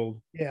 pounds of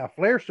gold. Yeah,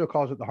 Flair still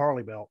calls it the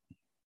Harley belt.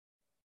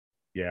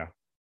 Yeah,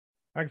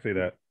 I can see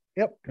that.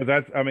 Yep. Because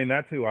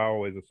that's who I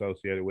always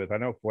associated with. I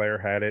know Flair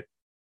had it,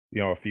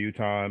 a few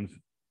times.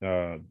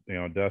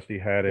 Dusty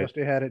had it.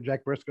 Dusty had it.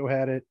 Jack Briscoe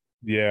had it.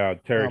 Yeah,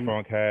 Terry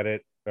Funk had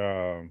it.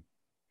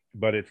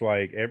 But it's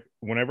like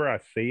whenever I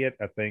see it,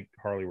 I think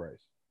Harley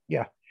Race.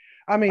 Yeah,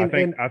 I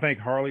mean, I think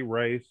Harley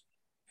Race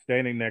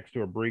standing next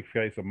to a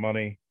briefcase of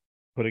money,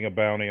 putting a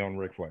bounty on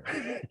Ric Flair.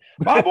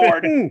 Bob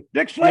Orton,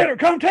 Dick Slater,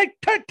 come take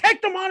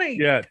the money.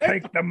 Yeah,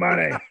 take the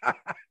money.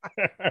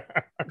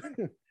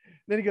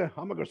 Then you go,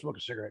 I'm gonna go smoke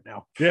a cigarette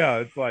now. Yeah,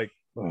 it's like,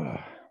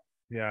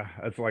 yeah,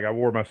 it's like I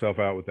wore myself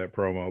out with that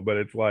promo, but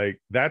it's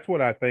like that's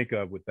what I think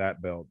of with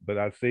that belt. But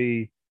I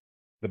see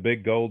the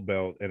big gold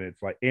belt, and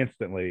it's like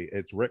instantly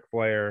it's Ric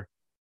Flair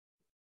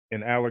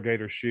in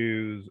alligator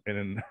shoes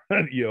and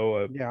a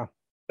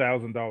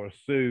 $1,000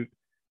 suit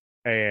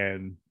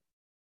and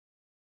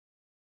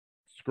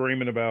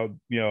screaming about,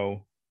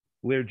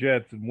 Lear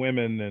jets and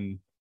women and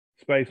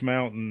Space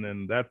Mountain,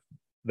 and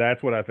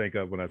that's what I think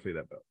of when I see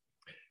that belt.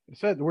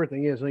 The weird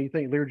thing is, you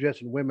think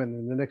Learjets and women,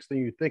 and the next thing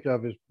you think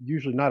of is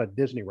usually not a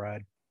Disney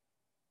ride.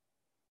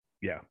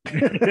 Yeah.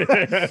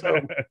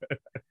 So,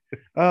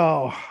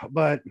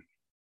 but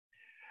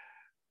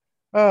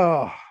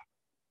oh,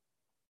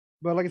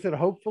 but like I said,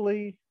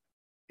 hopefully,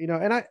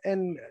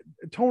 and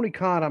Tony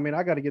Khan. I mean,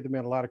 I got to give the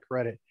man a lot of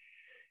credit.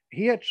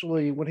 He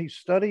actually, when he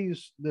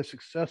studies the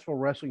successful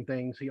wrestling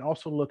things, he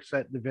also looks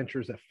at the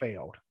ventures that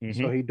failed.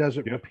 Mm-hmm. So he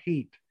doesn't Yep.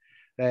 repeat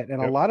that.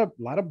 And Yep. a lot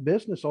of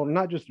business owners,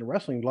 not just in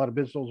wrestling, a lot of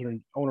business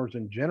owners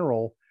in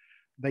general,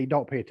 they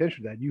don't pay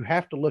attention to that. You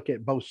have to look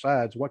at both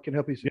sides. What can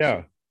help you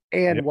succeed,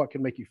 and Yep. what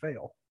can make you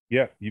fail.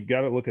 Yeah, you've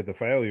got to look at the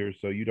failures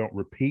so you don't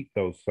repeat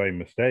those same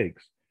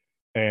mistakes.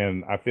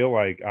 And I feel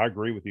like I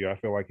agree with you. I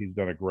feel like he's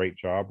done a great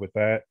job with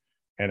that.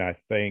 And I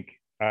think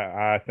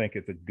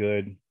it's a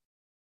good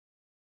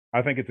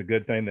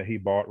thing that he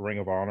bought Ring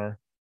of Honor.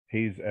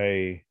 He's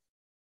a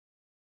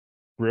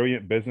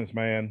brilliant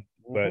businessman,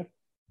 but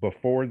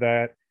before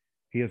that,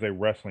 he is a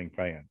wrestling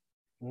fan.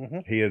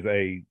 He is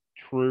a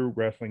true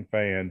wrestling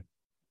fan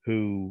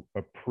who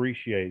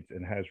appreciates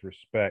and has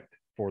respect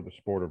for the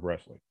sport of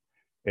wrestling.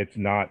 It's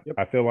not,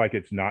 I feel like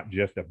it's not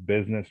just a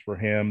business for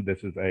him.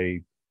 This is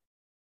a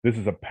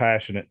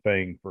passionate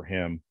thing for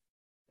him.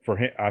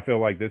 I feel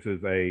like this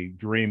is a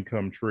dream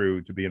come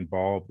true to be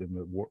involved in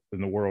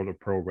the world of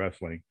pro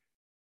wrestling,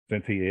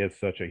 since he is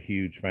such a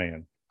huge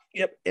fan.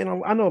 Yep.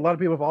 And I know a lot of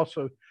people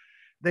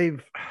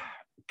they've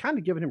kind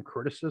of given him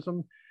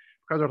criticism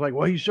because they're like,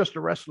 well, he's just a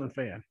wrestling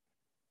fan.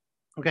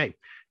 Okay.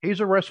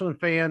 He's a wrestling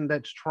fan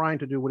that's trying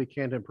to do what he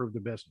can to improve the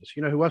business.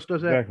 You know who else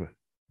does that? Exactly.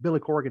 Billy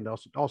Corgan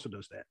also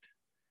does that.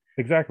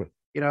 Exactly.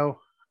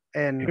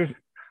 And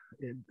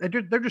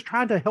they're just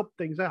trying to help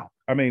things out.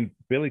 I mean,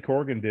 Billy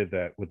Corgan did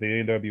that with the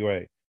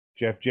NWA.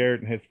 Jeff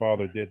Jarrett and his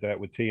father did that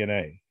with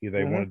TNA.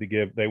 They wanted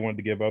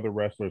to give other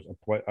wrestlers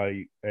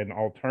an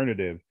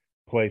alternative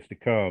place to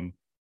come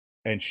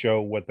and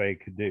show what they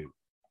could do.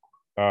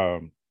 I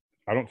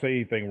don't see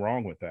anything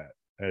wrong with that.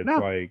 It's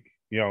like,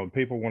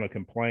 people want to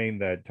complain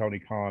that Tony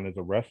Khan is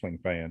a wrestling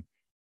fan.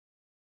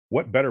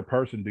 What better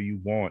person do you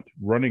want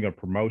running a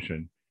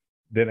promotion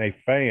than a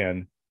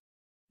fan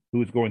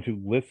who is going to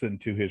listen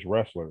to his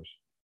wrestlers,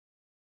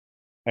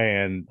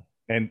 and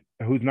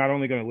who's not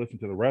only going to listen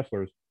to the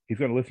wrestlers, he's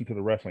going to listen to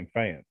the wrestling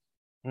fans.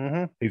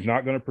 He's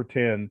not going to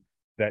pretend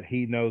that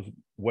he knows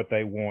what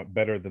they want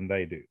better than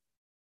they do.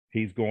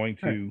 He's going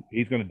to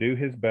do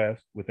his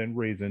best within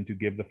reason to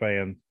give the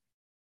fans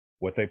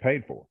what they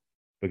paid for,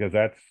 because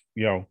that's,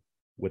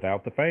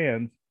 without the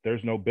fans,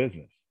 there's no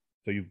business.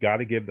 So you've got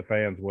to give the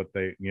fans what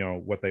they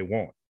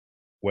want,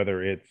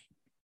 whether it's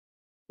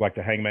like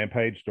the Hangman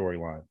Page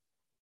storyline.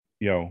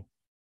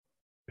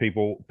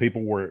 People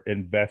were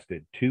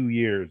invested, 2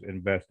 years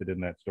invested in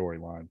that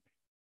storyline,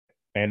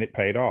 and it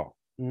paid off.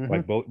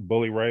 Like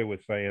Bully Ray was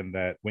saying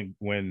that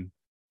when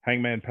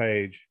Hangman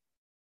Page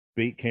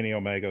beat Kenny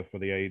Omega for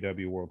the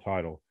AEW World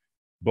Title,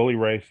 Bully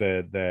Ray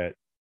said that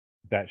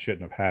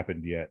shouldn't have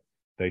happened yet.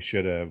 They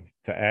should have,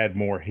 to add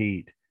more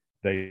heat,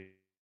 they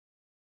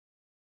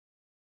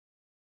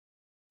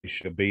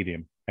should have beat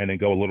him and then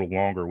go a little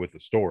longer with the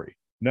story.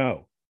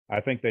 No,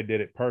 I think they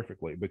did it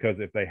perfectly, because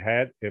if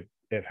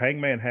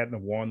Hangman hadn't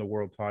have won the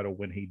world title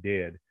when he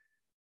did,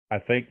 I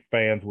think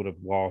fans would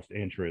have lost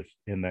interest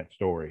in that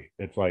story.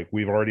 It's like,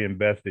 we've already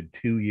invested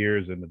 2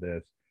 years into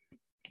this.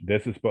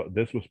 This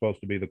was supposed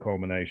to be the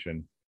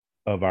culmination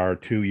of our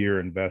 2-year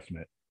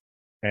investment.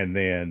 And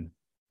then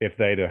if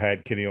they'd have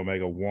had Kenny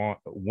Omega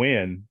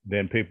win,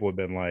 then people would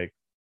have been like,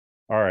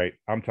 all right,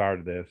 I'm tired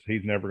of this.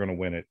 He's never going to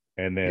win it.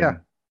 And then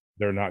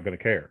they're not going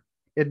to care.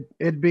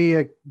 It'd be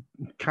a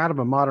kind of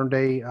a modern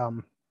day,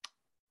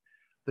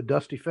 the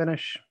Dusty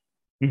finish,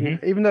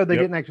 even though they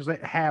didn't actually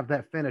have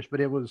that finish,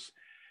 but it was,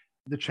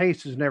 the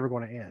chase is never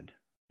going to end.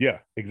 Yeah,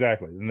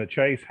 exactly. And the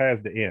chase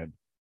has to end,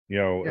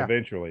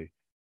 eventually.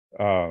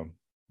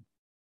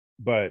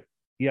 But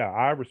yeah,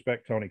 I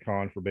respect Tony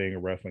Khan for being a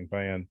wrestling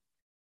fan.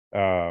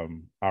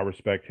 I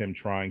respect him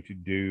trying to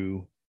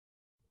do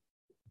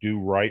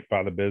right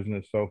by the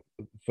business, so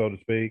to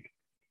speak.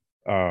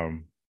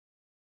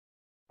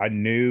 I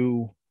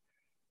knew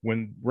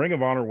when Ring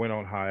of Honor went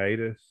on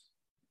hiatus,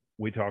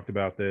 we talked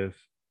about this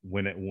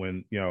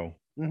when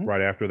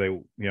right after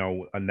they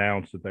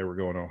announced that they were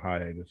going on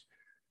hiatus.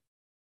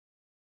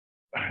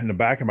 In the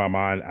back of my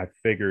mind, I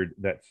figured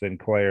that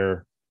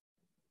Sinclair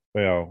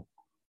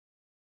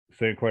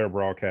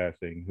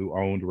Broadcasting, who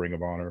owned Ring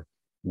of Honor,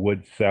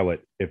 would sell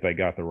it if they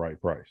got the right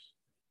price.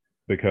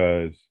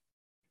 Because,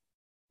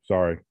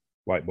 sorry,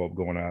 light bulb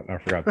going out, I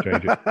forgot to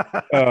change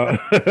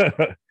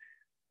it.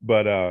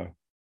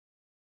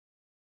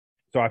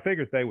 So I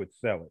figured they would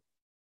sell it.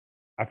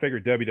 I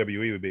figured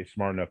WWE would be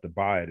smart enough to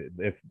buy it,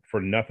 if for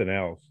nothing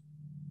else,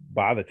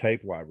 buy the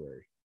tape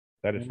library.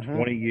 That is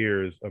 20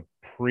 years of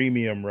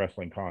premium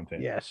wrestling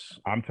content. Yes.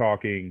 I'm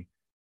talking,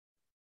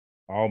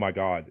 oh my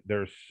God,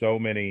 there's so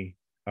many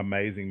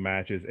amazing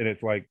matches. And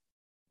it's like,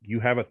 you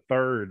have a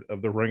third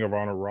of the Ring of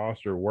Honor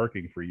roster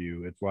working for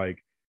you. It's like,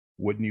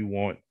 wouldn't you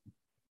want,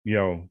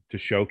 to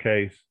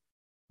showcase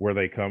where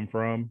they come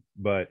from?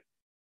 But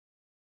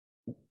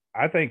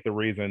I think the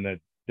reason that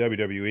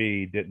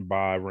WWE didn't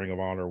buy Ring of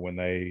Honor when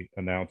they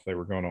announced they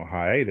were going on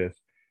hiatus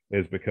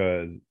is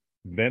because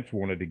Vince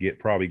wanted to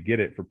probably get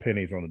it for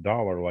pennies on the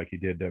dollar like he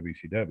did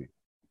WCW.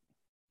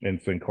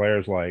 And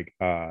Sinclair's like,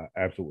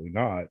 absolutely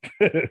not.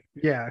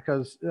 Yeah,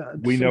 because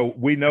we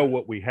know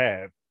what we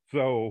have.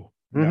 So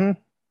no.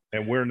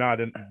 And we're not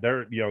in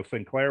there,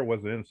 Sinclair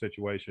wasn't in a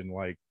situation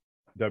like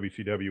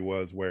WCW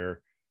was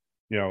where,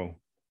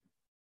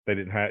 they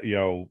didn't have,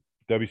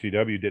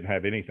 WCW didn't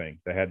have anything.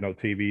 They had no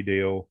TV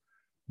deal,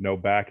 no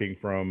backing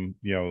from,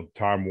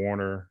 Time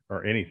Warner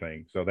or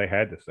anything. So they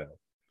had to sell.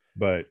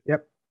 But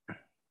yep,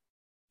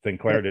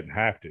 Sinclair didn't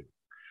have to.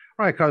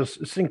 Right,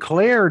 because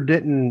Sinclair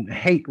didn't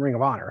hate Ring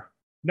of Honor.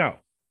 No.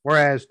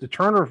 Whereas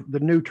the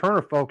new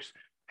Turner folks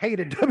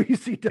hated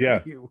WCW.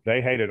 Yeah,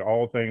 they hated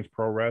all things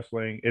pro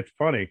wrestling. It's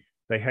funny.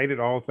 They hated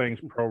all things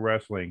pro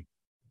wrestling,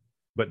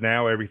 but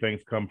now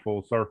everything's come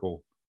full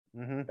circle.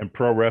 And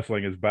pro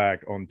wrestling is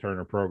back on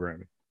Turner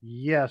programming.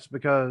 Yes,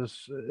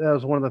 because that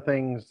was one of the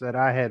things that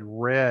I had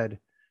read.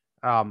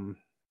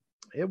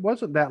 It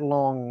wasn't that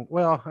long.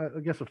 Well, I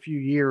guess a few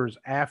years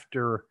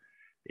after,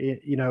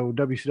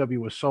 WCW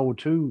was sold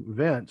to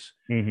Vince.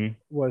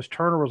 Was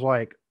Turner was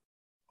like,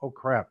 "Oh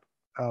crap,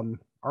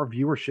 our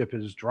viewership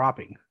is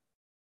dropping."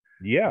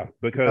 Yeah,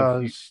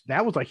 because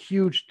that was a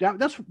huge.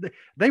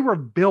 They were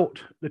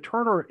built. The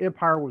Turner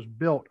Empire was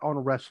built on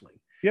wrestling.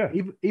 Yeah.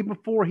 Even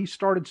before he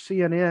started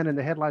CNN and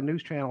the headline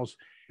news channels,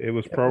 it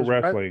was pro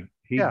wrestling.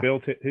 He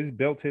built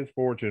his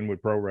fortune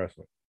with pro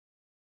wrestling.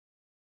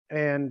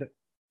 And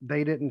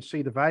they didn't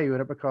see the value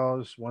in it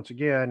because, once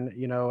again,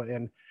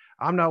 and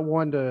I'm not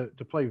one to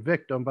play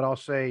victim, but I'll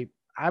say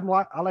I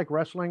like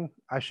wrestling.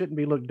 I shouldn't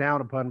be looked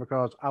down upon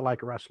because I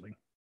like wrestling.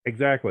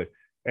 Exactly.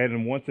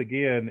 And once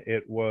again,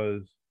 it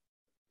was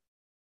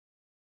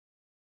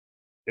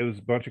a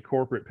bunch of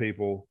corporate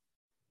people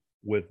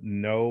with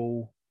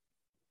no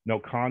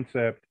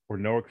concept or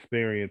no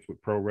experience with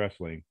pro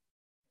wrestling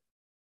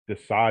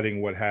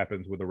deciding what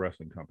happens with a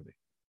wrestling company.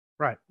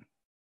 Right.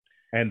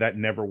 And that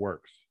never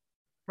works.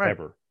 Right.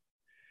 Ever.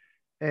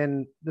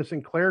 And the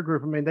Sinclair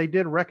group, I mean, they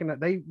did recognize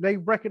they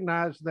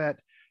recognized that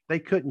they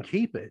couldn't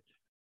keep it.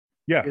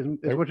 Yeah.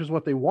 As much as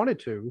what they wanted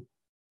to.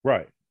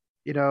 Right.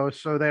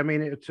 So they, I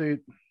mean, to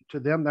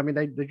them, I mean,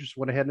 they just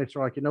went ahead and they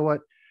started like, you know what?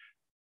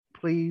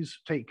 Please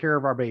take care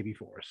of our baby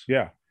for us.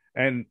 Yeah.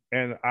 And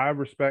I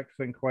respect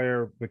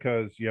Sinclair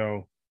because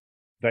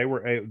they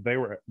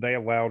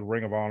allowed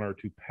Ring of Honor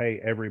to pay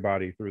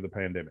everybody through the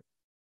pandemic.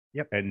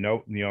 Yep. And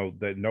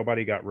that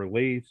nobody got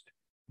released,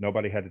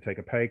 nobody had to take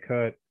a pay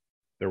cut,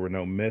 there were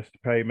no missed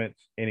payments,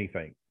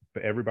 anything.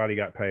 But everybody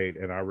got paid,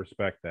 and I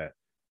respect that.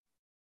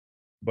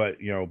 But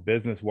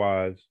business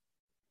wise,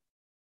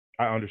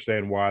 I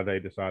understand why they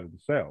decided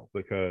to sell,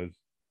 because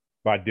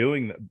by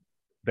doing that,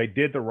 they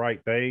did the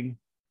right thing,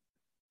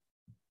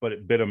 but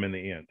it bit them in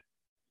the end.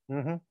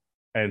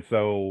 And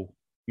so,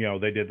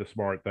 they did the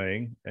smart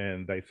thing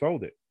and they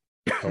sold it.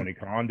 Tony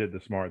Khan did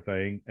the smart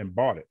thing and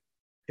bought it.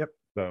 Yep.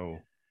 So,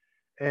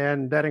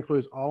 and that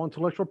includes all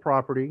intellectual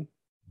property,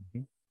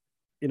 the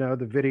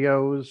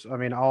videos. I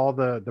mean, all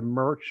the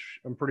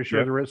merch. I'm pretty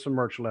sure there is some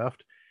merch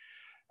left.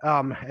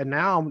 And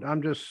now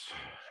I'm just,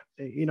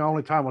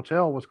 only time will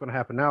tell what's going to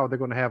happen now. Are they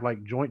going to have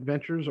like joint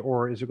ventures,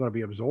 or is it going to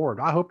be absorbed?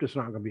 I hope it's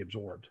not going to be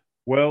absorbed.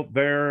 Well,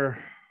 there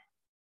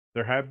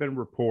have been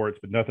reports,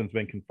 but nothing's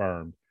been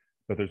confirmed.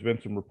 But there's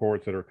been some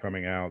reports that are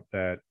coming out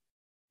that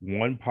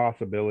one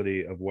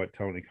possibility of what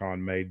Tony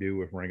Khan may do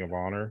with Ring of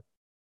Honor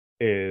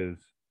is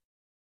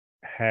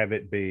have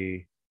it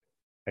be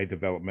a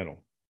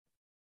developmental.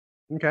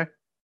 Okay.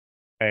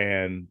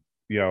 And,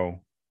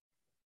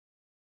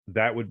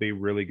 that would be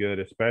really good,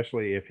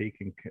 especially if he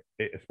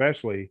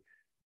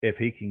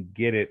can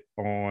get it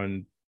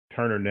on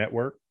Turner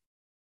Network.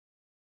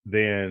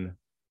 Then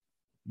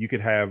you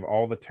could have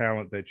all the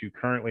talent that you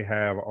currently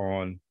have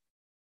on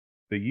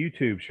the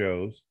YouTube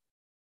shows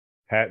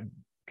can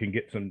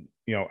get some,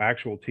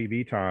 actual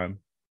TV time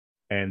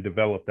and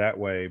develop that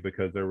way,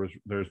 because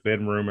there's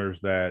been rumors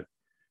that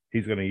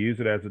he's going to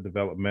use it as a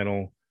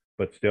developmental,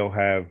 but still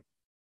have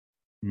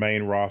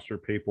main roster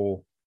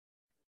people,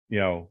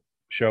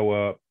 show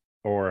up,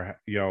 or,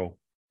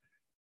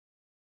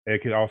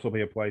 it could also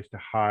be a place to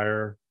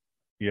hire,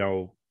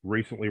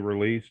 recently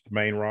released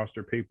main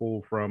roster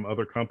people from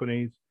other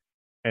companies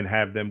and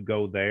have them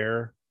go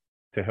there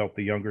to help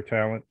the younger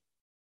talent,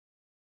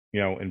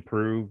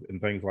 improve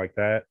and things like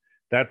that.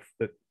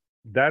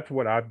 That's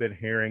what I've been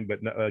hearing, but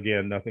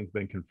again, nothing's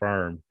been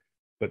confirmed.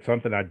 But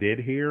something I did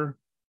hear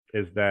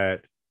is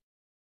that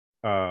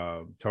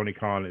Tony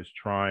Khan is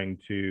trying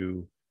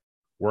to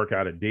work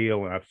out a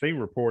deal, and I've seen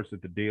reports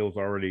that the deal's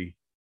already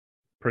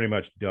pretty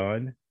much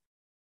done.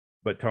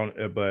 But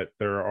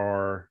there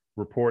are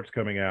reports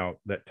coming out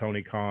that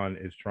Tony Khan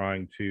is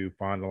trying to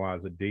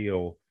finalize a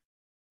deal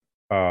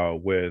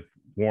with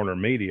Warner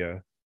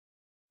Media,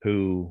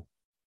 who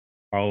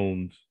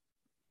owns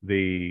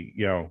the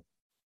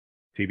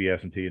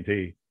TBS and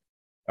TNT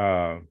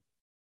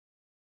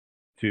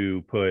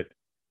to put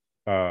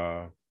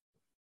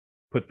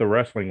the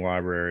wrestling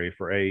library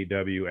for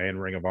AEW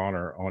and Ring of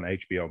Honor on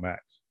HBO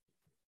Max,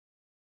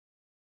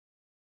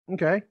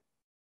 Okay.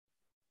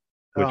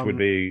 which would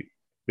be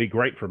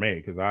great for me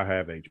because I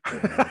have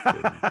HBO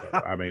Max.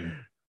 I mean,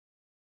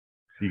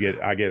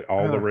 I get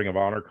all the Ring of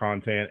Honor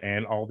content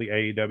and all the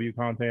AEW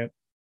content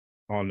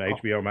on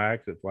HBO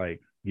Max. It's like,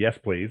 yes,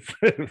 please.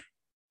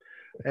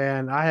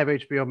 And I have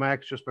HBO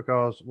Max just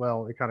because,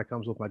 well, it kind of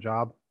comes with my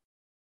job.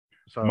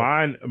 So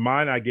mine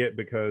I get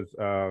because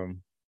I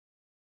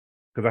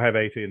have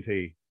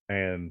AT&T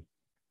and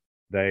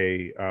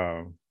they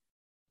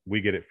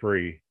we get it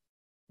free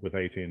with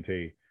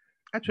AT&T.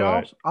 actually,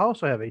 I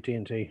also have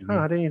AT&T.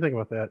 I didn't even think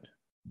about that.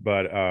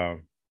 But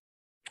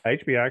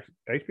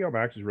HBO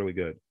Max is really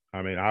good.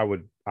 I mean, I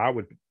would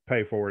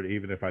pay for it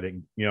even if I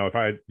didn't, if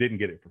I didn't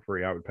get it for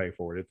free, I would pay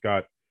for it. It's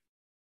got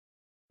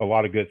a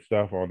lot of good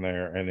stuff on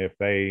there, and if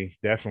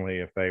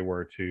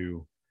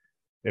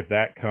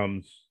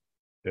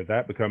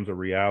that becomes a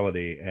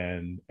reality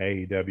and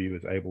AEW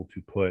is able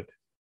to put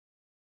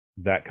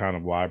that kind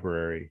of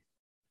library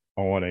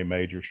on a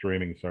major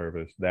streaming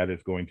service, that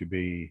is going to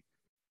be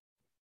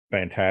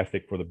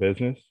fantastic for the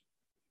business.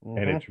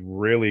 And it's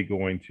really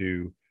going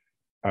to,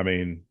 I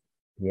mean,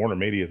 Warner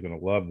Media is going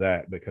to love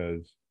that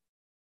because,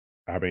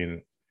 I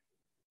mean,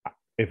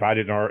 if I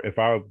didn't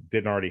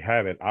already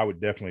have it, I would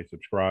definitely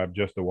subscribe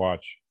just to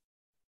watch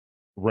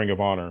Ring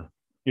of Honor.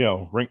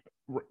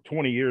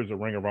 20 years of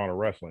Ring of Honor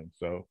wrestling.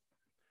 So,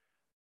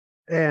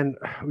 and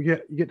you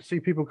get to see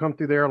people come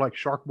through there like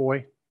Shark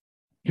Boy,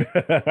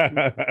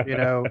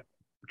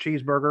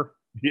 Cheeseburger.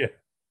 Yeah,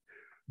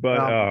 but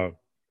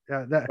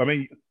I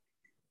mean,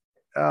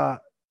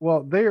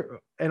 well, there,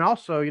 and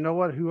also, you know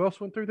what? Who else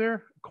went through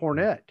there?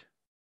 Cornette.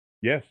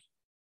 Yes.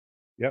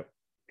 Yep.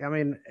 I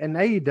mean, and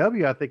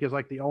AEW, I think, is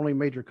like the only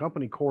major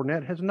company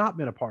Cornette has not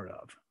been a part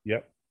of.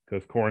 Yep,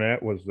 because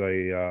Cornette was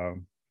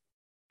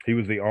he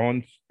was the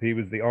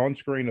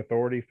on-screen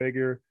authority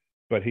figure,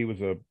 but he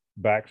was a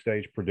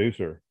backstage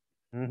producer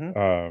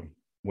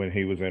when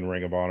he was in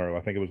Ring of Honor.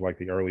 I think it was like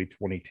the early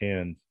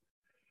 2010s,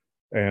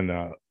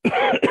 and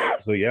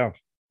so yeah,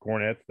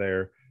 Cornette's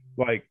there.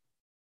 Like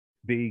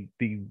the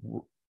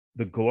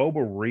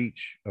global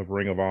reach of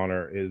Ring of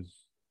Honor is,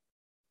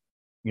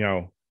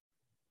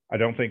 I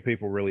don't think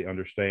people really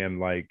understand.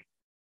 Like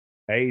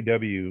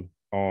AEW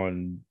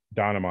on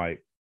Dynamite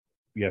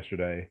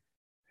yesterday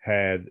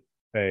had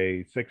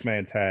a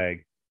 6-man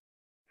tag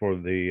for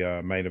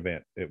the main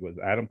event. It was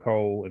Adam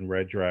Cole and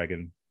Red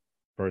Dragon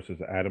versus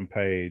Adam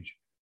Page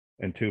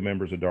and 2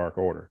 members of Dark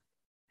Order.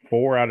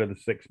 4 out of the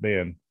 6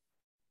 men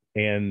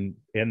in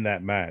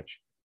that match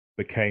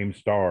became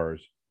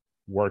stars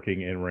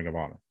working in Ring of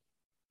Honor.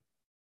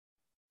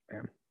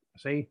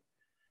 See,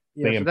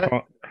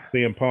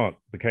 CM Punk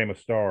became a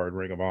star in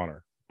Ring of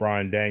Honor.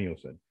 Bryan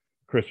Danielson,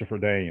 Christopher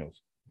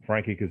Daniels,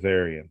 Frankie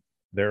Kazarian.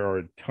 There are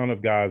a ton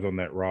of guys on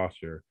that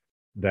roster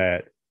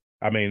that,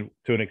 I mean,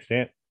 to an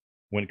extent,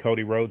 when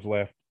Cody Rhodes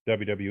left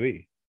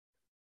WWE,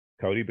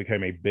 Cody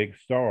became a big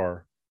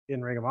star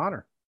in Ring of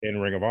Honor.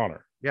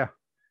 Yeah.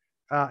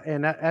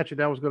 And that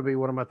was going to be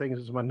one of my things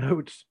is my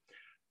notes.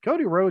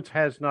 Cody Rhodes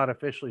has not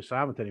officially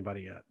signed with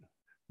anybody yet.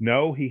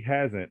 No, he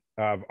hasn't.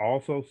 I've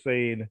also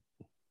seen,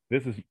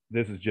 this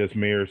is just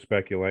mere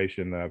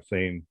speculation that I've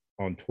seen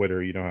on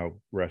Twitter. You know how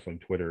wrestling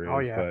Twitter is. Oh,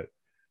 yeah. But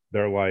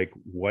they're like,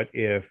 what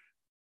if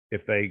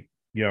they,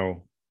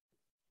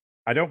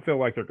 I don't feel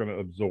like they're going to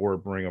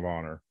absorb Ring of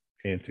Honor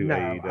into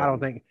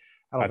AEW.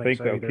 I think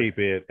so they'll either. Keep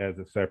it as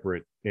a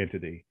separate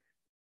entity.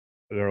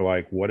 They're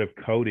like, what if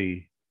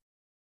Cody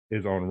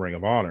is on Ring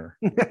of Honor?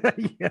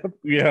 Yep.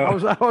 Yeah. I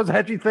was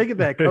actually thinking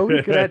that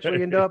Cody could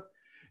actually end up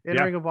in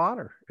Ring of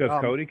Honor. Because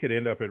Cody could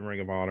end up in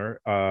Ring of Honor.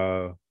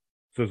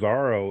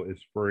 Cesaro is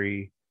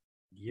free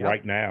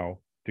right now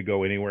to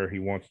go anywhere he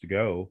wants to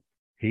go.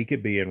 He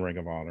could be in Ring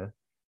of Honor.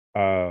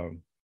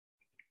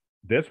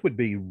 This would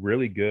be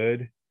really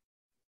good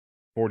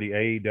for the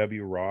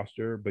AEW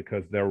roster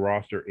because their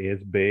roster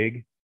is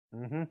big.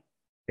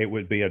 It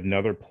would be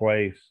another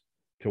place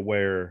to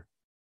where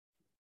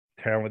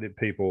talented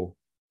people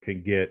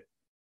can get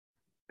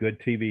good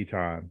TV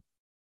time,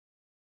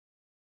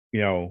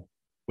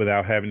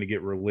 without having to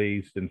get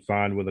released and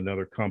signed with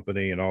another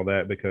company and all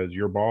that, because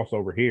your boss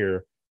over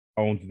here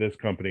owns this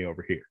company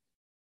over here.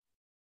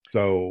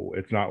 So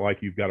it's not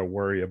like you've got to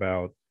worry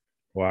about,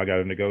 well, I got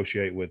to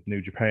negotiate with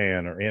New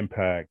Japan or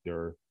Impact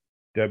or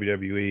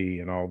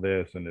WWE and all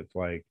this. And it's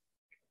like,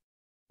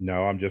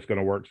 no, I'm just going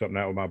to work something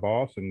out with my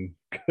boss and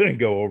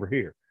go over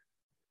here.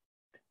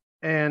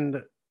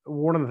 And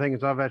one of the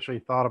things I've actually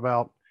thought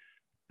about,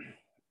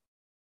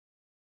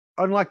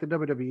 unlike the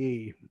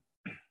WWE,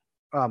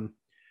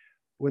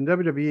 when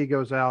WWE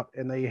goes out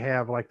and they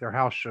have like their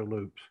house show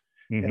loops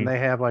and they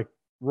have like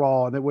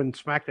Raw, and then when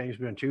SmackDown used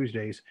to be on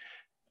Tuesdays,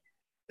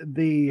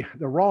 the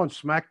Raw and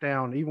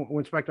SmackDown, even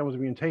when SmackDown was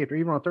being taped or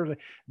even on Thursday,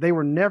 they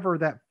were never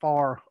that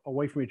far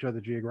away from each other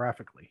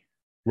geographically.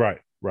 Right.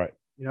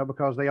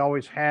 because they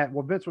always had.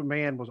 Well, Vince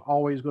McMahon was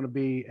always going to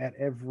be at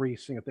every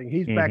single thing.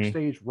 He's Mhm.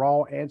 backstage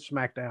Raw and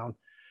SmackDown.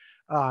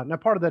 Now,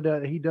 part of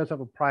that, he does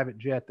have a private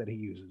jet that he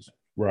uses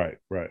Right.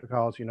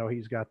 because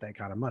he's got that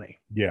kind of money.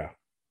 Yeah.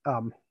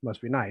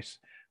 Must be nice.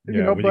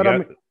 Yeah. But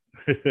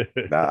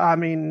I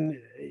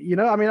mean,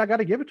 I got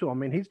to give it to him.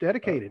 I mean, he's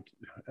dedicated.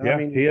 Yeah,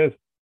 he is.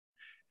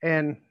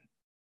 And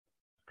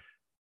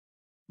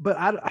but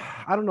I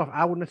don't know if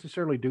I would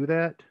necessarily do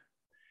that,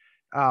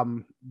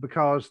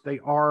 because they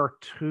are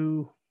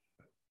too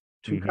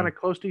kind of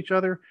close to each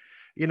other.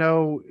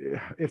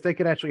 If they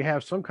could actually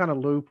have some kind of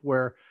loop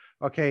where,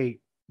 okay,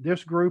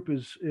 this group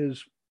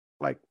is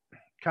like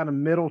kind of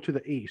middle to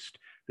the east,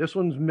 this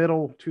one's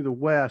middle to the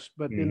west,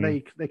 but then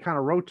they kind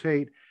of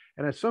rotate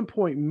and at some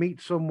point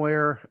meet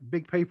somewhere,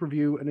 big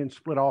pay-per-view, and then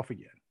split off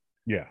again.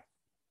 Yeah.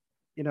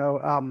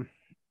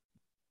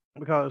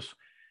 Because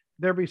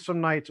there'd be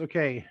some nights,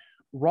 okay,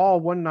 Raw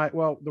one night.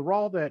 Well, the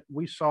Raw that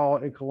we saw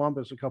in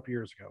Columbus a couple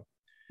years ago,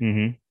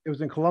 it was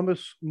in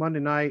Columbus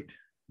Monday night.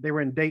 They were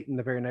in Dayton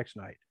the very next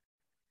night.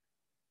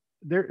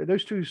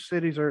 Those two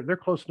cities they're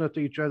close enough to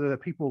each other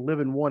that people live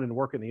in one and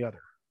work in the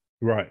other.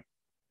 Right.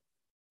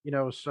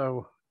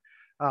 So,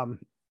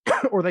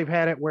 or they've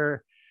had it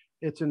where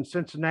it's in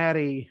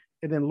Cincinnati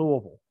and then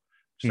Louisville.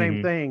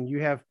 Same thing.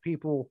 You have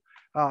people.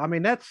 I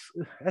mean, that's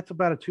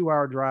about a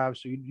 2-hour drive.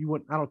 So you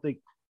wouldn't. I don't think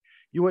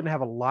you wouldn't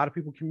have a lot of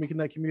people making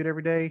that commute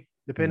every day,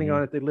 depending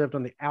on if they lived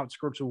on the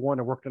outskirts of one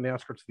or worked on the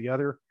outskirts of the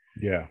other.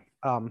 Yeah.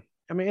 I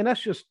mean, and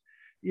that's just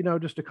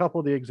just a couple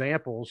of the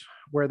examples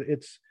where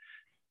it's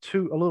a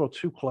little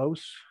too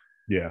close.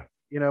 Yeah.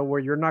 Where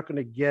you're not going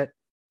to get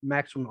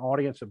maximum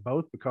audience at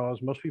both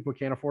because most people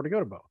can't afford to go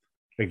to both.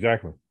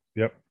 Exactly.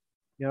 Yep.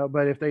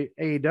 But if they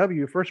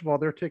AEW, first of all,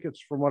 their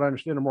tickets, from what I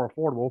understand, are more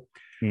affordable.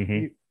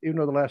 Even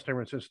though the last time we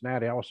were in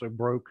Cincinnati, I was so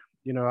broke,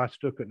 I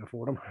still couldn't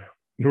afford them.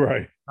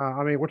 Right.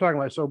 I mean, we're talking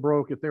like so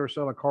broke. If they were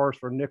selling cars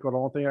for a nickel, the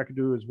only thing I could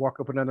do is walk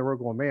up and down the road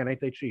going, "Man, ain't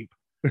they cheap?"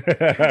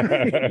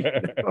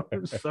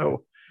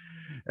 So,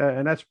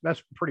 and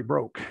that's pretty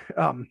broke.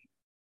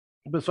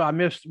 But so I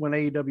missed when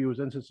AEW was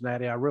in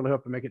Cincinnati. I really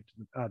hope to make it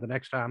the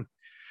next time,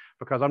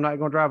 because I'm not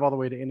going to drive all the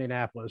way to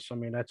Indianapolis. I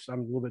mean, I'm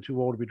a little bit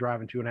too old to be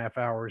driving 2.5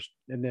 hours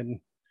and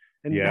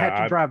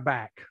had to drive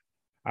back.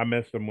 I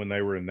missed them when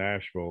they were in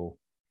Nashville.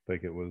 I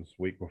think it was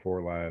week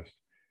before last.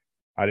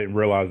 I didn't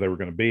realize they were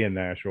going to be in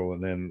Nashville,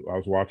 and then I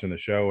was watching the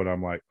show, and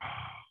I'm like, oh.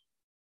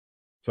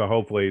 So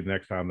hopefully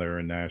next time they're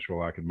in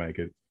Nashville, I can make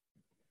it.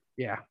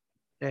 Yeah,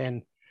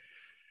 and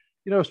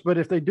but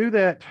if they do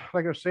that,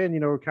 like I was saying,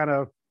 kind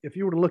of, if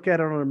you were to look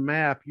at it on a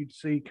map, you'd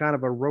see kind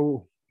of a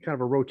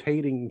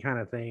rotating kind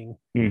of thing.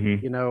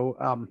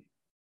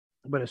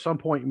 But at some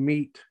point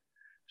meet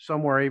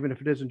somewhere, even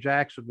if it is in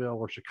Jacksonville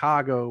or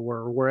Chicago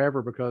or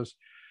wherever, because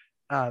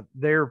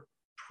they're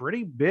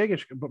pretty big,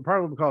 but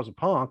probably because of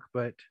Punk.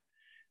 But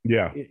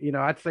yeah,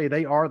 I'd say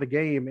they are the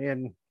game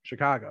in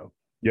Chicago.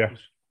 Yeah.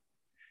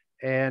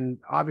 And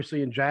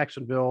obviously in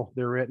Jacksonville,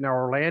 they're it. Now,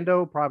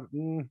 Orlando,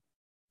 probably,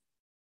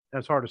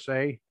 that's hard to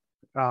say.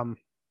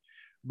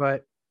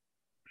 But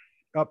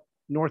up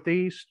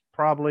Northeast,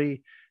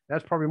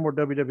 that's probably more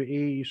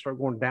WWE. You start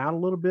going down a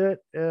little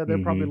bit,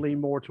 they'll probably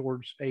lean more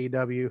towards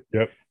AEW.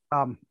 Yep.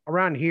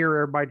 Around here,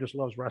 everybody just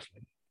loves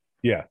wrestling.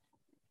 Yeah.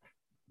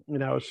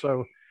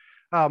 So,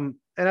 and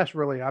that's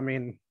really, I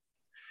mean,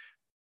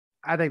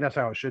 I think that's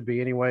how it should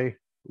be anyway.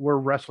 We're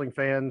wrestling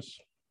fans,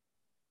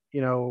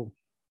 and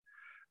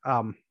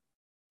I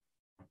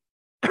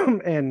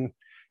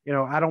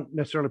don't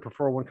necessarily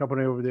prefer one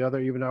company over the other,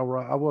 even though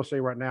I will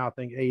say right now, I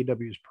think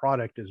AEW's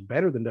product is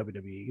better than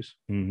WWE's.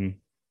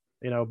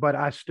 But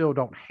I still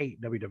don't hate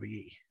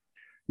WWE.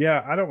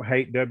 Yeah, I don't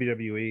hate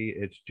WWE.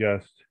 It's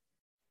just,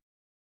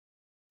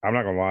 I'm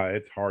not gonna lie,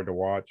 it's hard to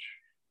watch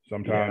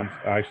sometimes.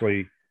 Yeah.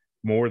 Actually,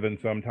 more than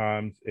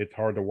sometimes, it's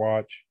hard to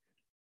watch.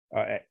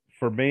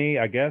 For me,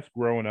 I guess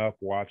growing up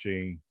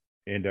watching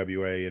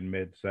NWA and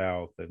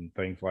Mid-South and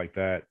things like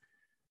that,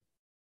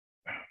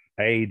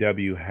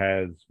 AEW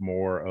has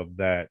more of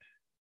that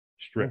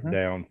stripped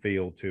down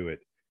feel to it.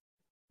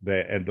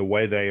 And the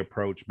way they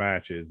approach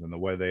matches and the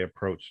way they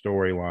approach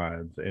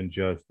storylines and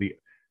just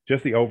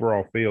the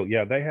overall feel.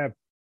 Yeah, they have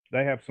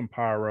some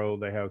pyro,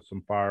 they have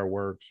some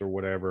fireworks or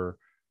whatever,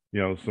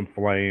 some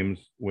flames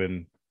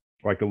when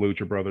like the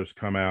Lucha Brothers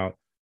come out,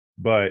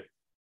 but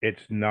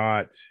it's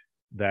not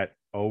that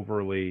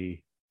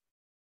overly,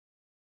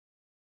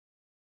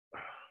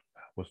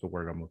 what's the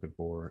word I'm looking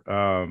for?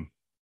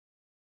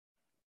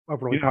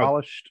 Overly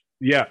polished.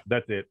 Yeah,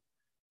 that's it.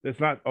 It's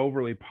not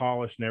overly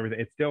polished and everything.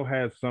 It still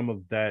has some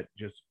of that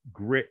just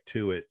grit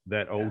to it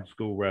that old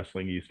school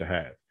wrestling used to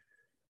have.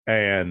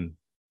 And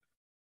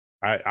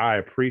I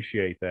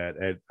appreciate that.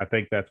 And I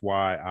think that's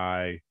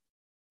why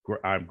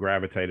I'm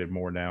gravitated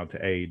more now to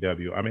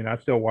AEW. I mean, I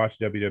still watch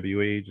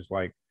WWE, just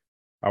like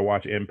I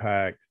watch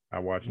Impact. I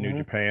watch New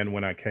Japan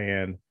when I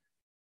can.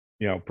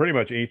 Pretty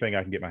much anything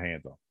I can get my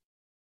hands on,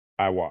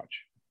 I watch.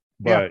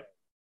 But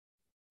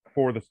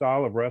for the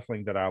style of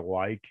wrestling that I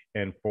like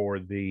and for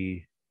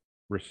the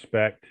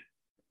respect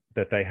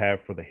that they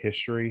have for the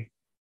history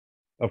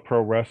of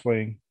pro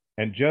wrestling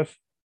and just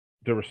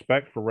the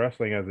respect for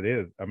wrestling as it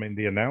is. I mean,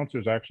 the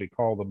announcers actually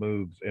call the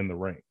moves in the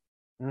ring.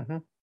 Mm-hmm.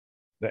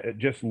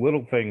 Just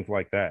little things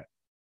like that.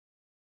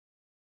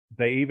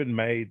 They even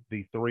made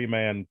the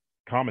 3-man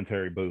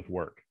commentary booth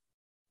work.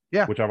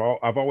 Yeah. Which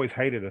I've always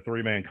hated a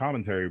 3-man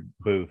commentary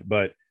booth,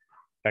 but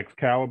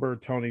Excalibur,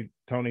 Tony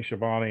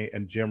Schiavone,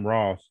 and Jim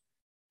Ross,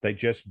 they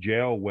just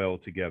gel well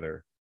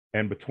together.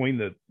 And between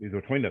the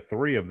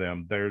three of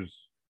them, there's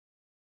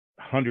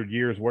 100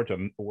 years worth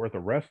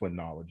of wrestling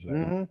knowledge there.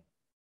 Mm-hmm.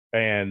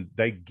 And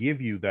they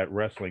give you that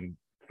wrestling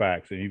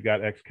facts. And you've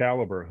got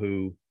Excalibur,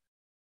 who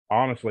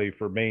honestly,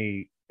 for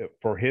me,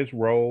 for his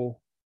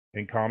role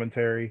in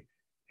commentary,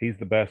 he's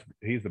the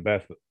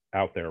best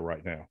out there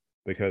right now,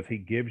 because he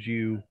gives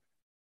you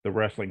the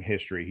wrestling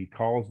history. He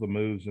calls the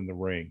moves in the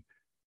ring.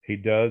 He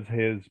does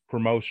his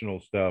promotional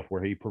stuff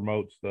where he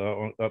promotes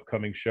the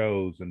upcoming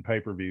shows and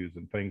pay-per-views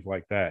and things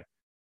like that,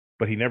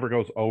 but he never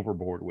goes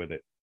overboard with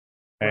it.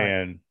 Right.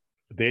 And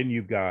then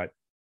you've got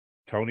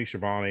Tony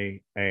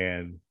Schiavone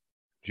and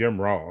Jim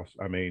Ross.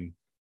 I mean,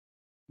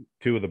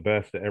 two of the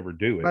best to ever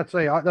do it. I'd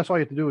say that's all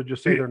you have to do is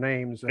just say their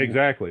names. And,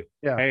 exactly.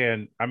 Yeah.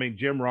 And I mean,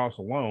 Jim Ross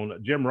alone,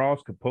 Jim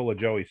Ross could pull a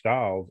Joey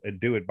Styles and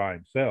do it by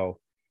himself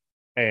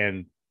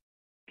and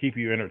keep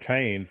you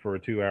entertained for a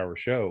 2-hour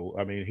show.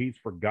 I mean, he's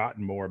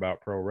forgotten more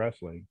about pro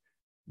wrestling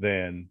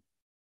than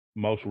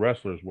most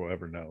wrestlers will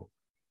ever know.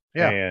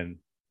 Yeah. And,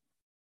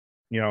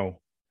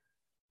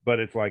 but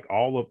it's like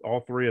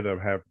all three of them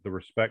have the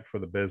respect for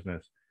the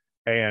business.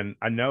 And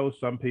I know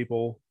some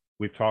people,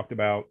 we've talked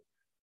about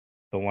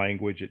the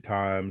language at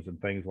times and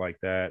things like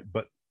that,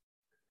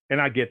 and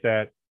I get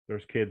that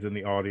there's kids in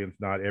the audience.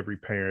 Not every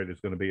parent is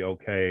going to be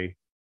okay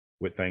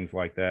with things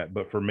like that.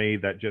 But for me,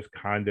 that just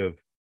kind of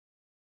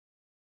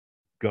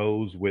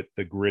goes with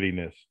the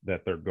grittiness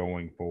that they're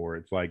going for.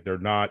 It's like they're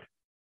not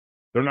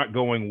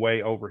going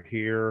way over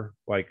here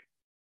like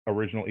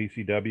original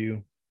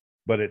ECW,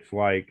 but it's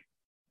like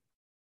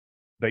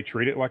they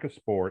treat it like a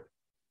sport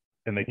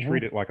and they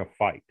treat it like a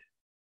fight.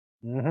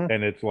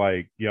 And it's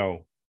like,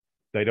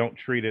 they don't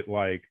treat it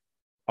like,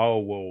 oh,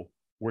 well,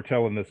 we're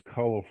telling this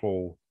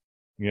colorful,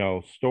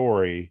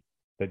 story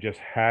that just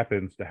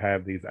happens to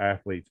have these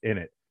athletes in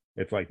it.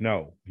 It's like,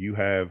 no, you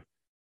have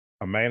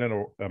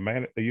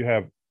you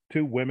have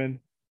two women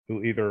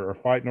who either are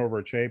fighting over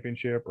a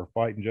championship or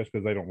fighting just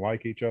because they don't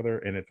like each other,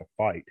 and it's a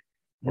fight.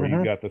 Or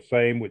you've got the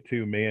same with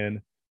two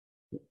men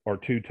or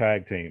two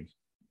tag teams.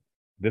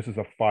 This is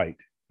a fight.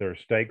 There are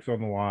stakes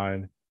on the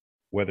line,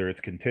 whether it's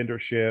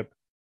contendership,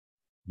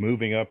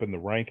 moving up in the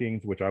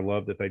rankings, which I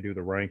love that they do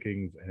the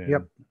rankings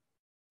and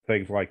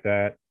things like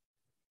that.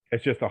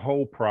 It's just the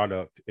whole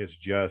product is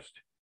just,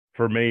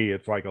 for me,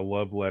 it's like a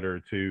love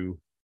letter to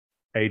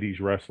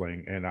 80s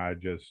wrestling. And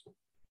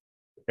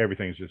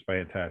everything's just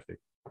fantastic.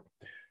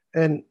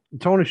 And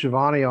Tony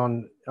Schiavone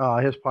on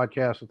his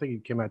podcast, I think he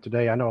came out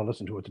today. I know I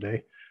listened to it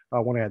today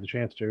when I had the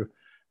chance to.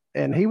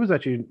 And he was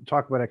actually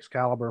talking about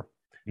Excalibur.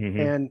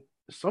 And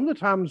some of the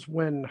times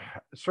when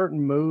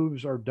certain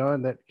moves are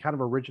done that kind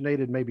of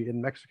originated maybe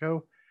in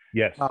Mexico.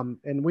 Yes.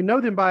 And we know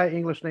them by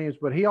English names,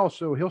 but he'll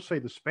say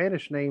the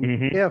Spanish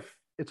name if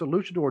it's a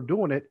luchador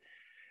doing it.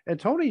 And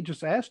Tony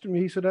just asked him,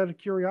 he said, out of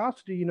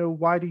curiosity,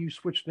 why do you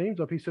switch names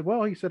up? He said,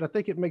 I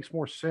think it makes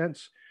more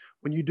sense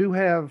when you do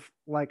have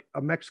like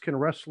a Mexican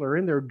wrestler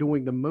in there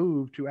doing the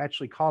move to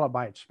actually call it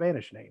by its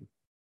Spanish name.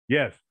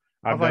 Yes.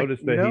 I've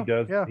noticed that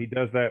he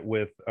does that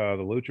with the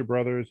Lucha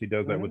Brothers. He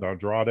does that with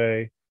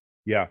Andrade.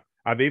 Yeah.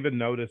 I've even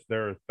noticed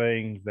there are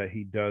things that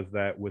he does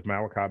that with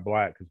Malachi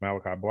Black, because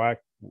Malachi Black,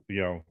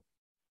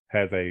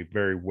 has a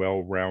very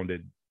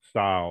well-rounded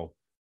style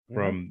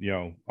from,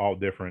 all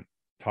different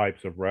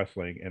types of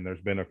wrestling. And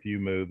there's been a few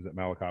moves that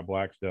Malachi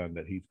Black's done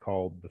that he's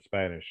called the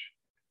Spanish.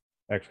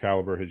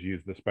 Excalibur has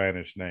used the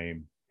Spanish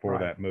name for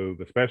that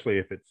move, especially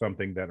if it's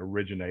something that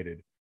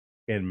originated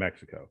in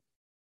Mexico.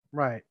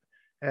 Right.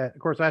 Of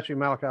course, actually,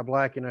 Malachi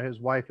Black, his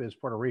wife is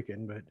Puerto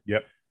Rican, but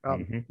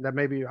that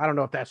may be, I don't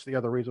know if that's the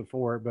other reason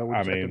for it, but we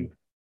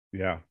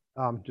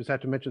just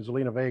have to mention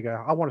Zelina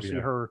Vega. I want to see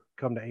her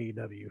come to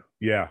AEW.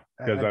 Yeah,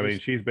 because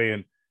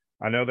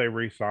I know they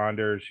re-signed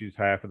her. She's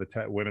half of the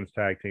women's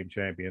tag team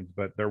champions,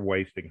 but they're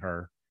wasting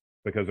her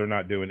because they're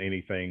not doing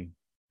anything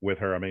with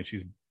her. I mean,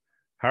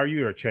 how are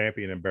you a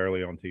champion and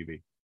barely on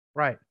TV?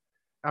 Right.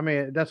 I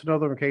mean, that's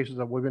another one of the cases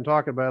that we've been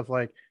talking about. It's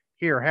like,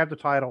 here, have the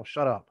title,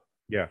 shut up.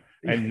 Yeah.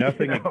 And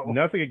nothing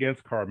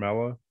against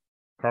Carmella.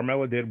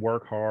 Carmella did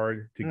work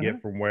hard to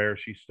get from where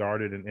she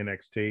started in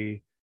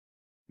NXT.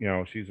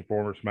 She's a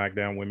former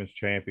SmackDown Women's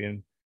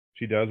Champion.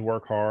 She does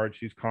work hard.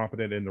 She's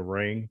competent in the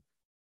ring.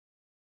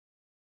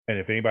 And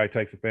if anybody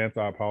takes offense,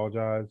 I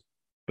apologize.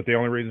 But the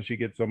only reason she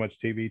gets so much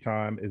TV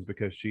time is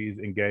because she's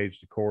engaged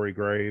to Corey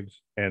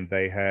Graves, and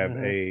they have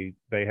a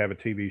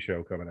TV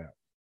show coming out.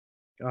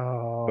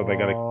 Oh, so they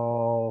got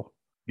to,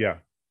 yeah.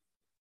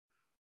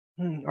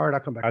 All right, I'll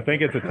come back. I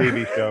think it's a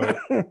TV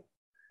show.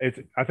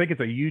 I think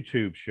it's a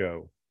YouTube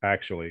show,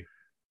 actually.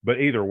 But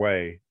either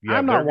way,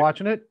 I'm not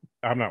watching it.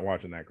 I'm not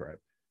watching that crap.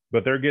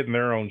 But they're getting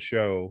their own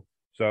show,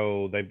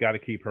 So they've got to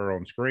keep her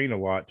on screen a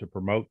lot to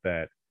promote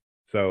that.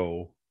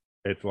 So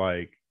it's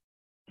like,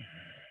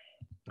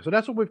 So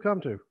that's what we've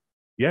come to.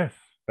 yes,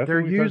 that's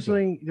They're what we come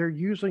to.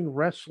 using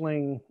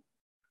wrestling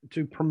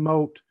to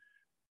promote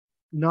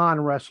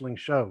non-wrestling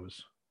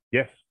shows.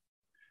 Yes,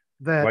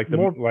 That like the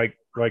more, like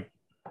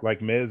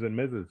Miz and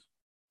Mrs.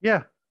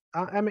 yeah.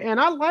 I mean, and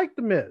I like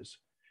the Miz.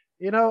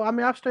 You know, I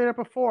mean, I've stated it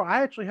before.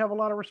 I actually have a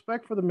lot of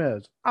respect for the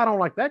Miz. I don't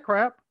like that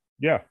crap.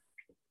 Yeah.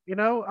 You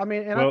know, I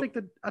mean, and Well,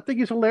 I think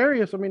he's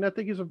hilarious. I mean, I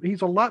think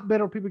he's a lot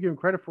better than people give him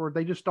credit for.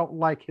 They just don't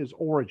like his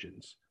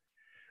origins.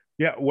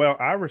 yeah. Well,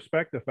 I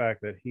respect the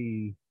fact that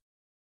he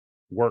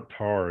worked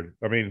hard.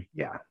 I mean,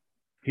 Yeah,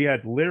 he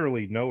had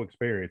literally no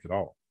experience at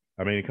all.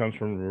 I mean, he comes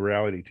from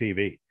reality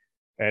TV,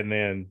 and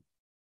then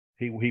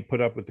he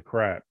put up with the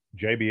crap,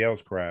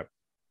 JBL's crap.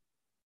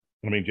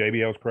 I mean,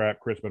 JBL's crap,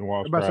 Chris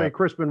Benoit's I'm about to say crap.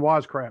 Chris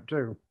Benoit's crap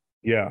too.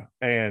 Yeah,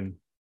 and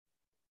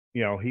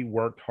he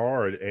worked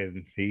hard,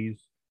 and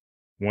he's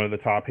one of the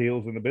top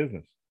heels in the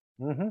business.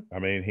 Mm-hmm. I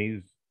mean,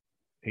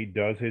 he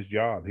does his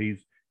job.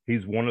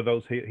 He's one of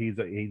those. He's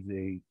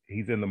in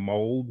the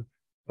mold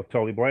of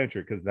Tully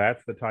Blanchard, because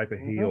that's the type of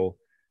Mm-hmm. heel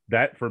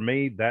that, for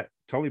me, that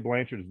Tully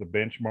Blanchard is the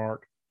benchmark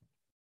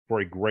for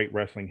a great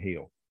wrestling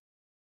heel.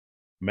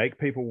 Make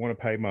people want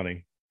to pay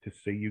money to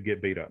see you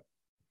get beat up.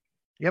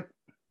 Yep.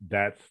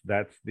 That's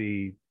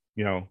the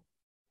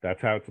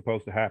that's how it's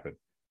supposed to happen.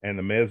 And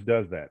the Miz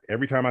does that.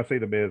 Every time I see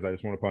the Miz, I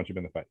just want to punch him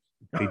in the face.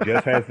 He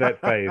just has that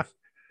face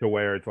to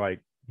where it's like,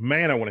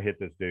 man, I want to hit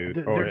this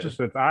dude. Or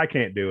since I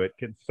can't do it,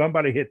 can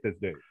somebody hit this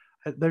dude?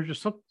 There's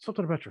just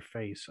something about your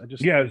face.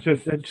 It's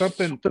just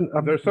something.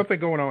 There's something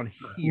going on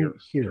here.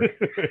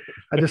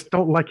 I just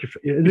don't like your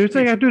face. Is there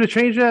anything I do to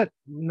change that?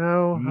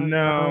 No.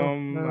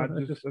 I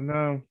just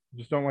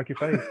don't like your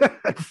face.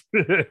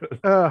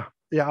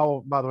 Yeah.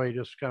 By the way,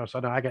 just kind of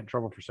side note, I got in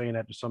trouble for saying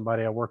that to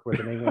somebody I worked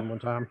with in England one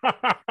time.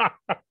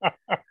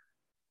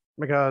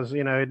 Because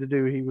the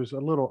dude, he was a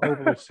little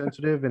overly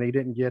sensitive, and he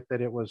didn't get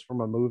that it was from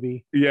a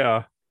movie.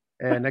 Yeah.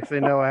 And next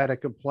thing you know, I had a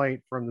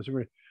complaint from the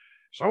super.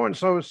 So and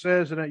so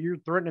says that you're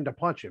threatening to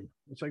punch him.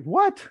 It's like,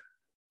 what?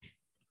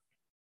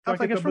 I was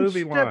like, it's from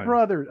Step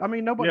Brothers. I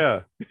mean, nobody.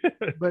 Yeah.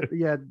 But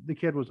yeah, the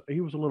kid was a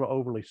little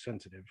overly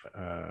sensitive.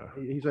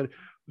 He said,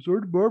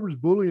 Sergeant Barber's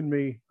bullying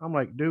me. I'm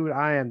like, dude,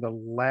 I am the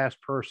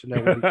last person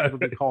that would ever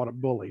be called a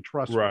bully.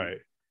 Trust me.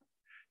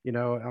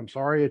 I'm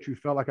sorry that you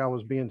felt like I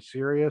was being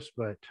serious,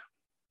 but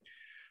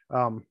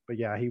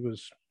yeah, he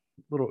was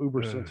a little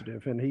uber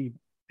sensitive, and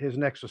his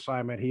next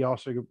assignment, he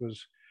also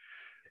was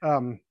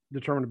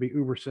determined to be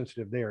uber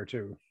sensitive there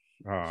too.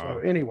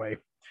 So anyway,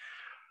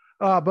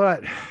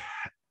 but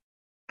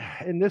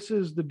and this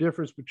is the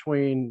difference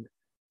between,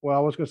 well,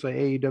 I was going to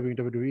say AEW and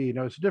WWE.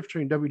 No, it's the difference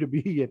between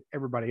WWE and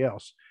everybody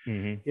else.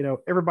 Mm-hmm.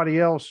 Everybody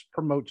else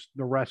promotes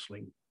the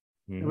wrestling.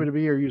 Mm-hmm.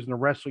 WWE are using the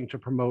wrestling to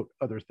promote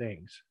other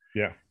things.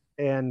 Yeah.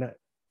 And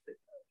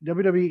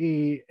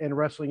WWE and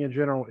wrestling in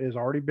general is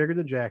already bigger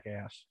than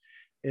Jackass.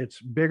 It's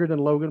bigger than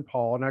Logan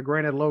Paul. Now,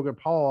 granted, Logan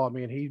Paul, I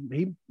mean,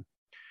 he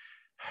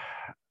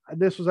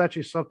this was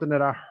actually something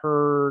that I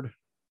heard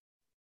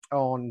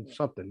on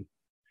something.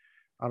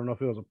 I don't know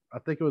if it was, I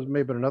think it was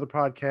maybe another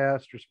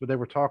podcast, but they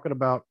were talking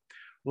about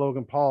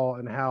Logan Paul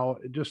and how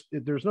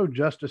there's no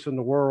justice in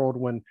the world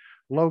when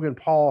Logan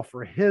Paul,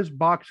 for his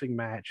boxing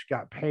match,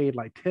 got paid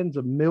like tens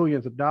of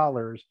millions of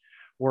dollars,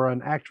 where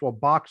an actual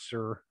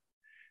boxer,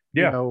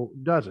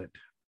 does it.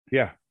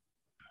 Yeah.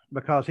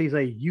 Because he's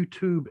a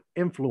YouTube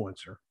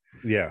influencer.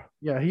 Yeah.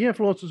 Yeah. He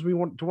influences me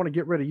want to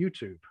get rid of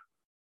YouTube.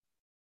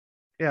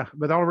 Yeah.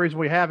 But the only reason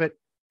we have it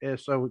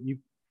is so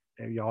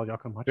y'all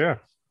come watch. Yeah.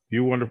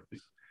 You wonderful.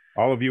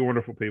 All of you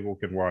wonderful people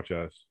can watch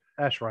us.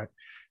 That's right.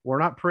 We're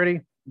not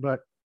pretty, but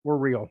we're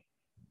real.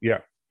 Yeah,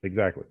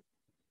 exactly.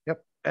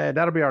 Yep. And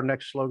that'll be our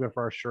next slogan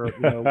for our shirt.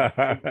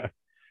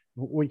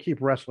 We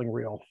keep wrestling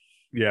real.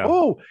 Yeah.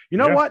 Oh, you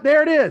know what?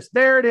 There it is.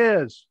 There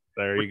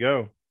you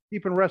go.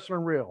 Keeping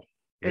wrestling real.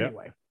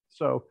 Anyway,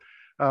 so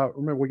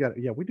remember, we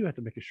do have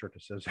to make a shirt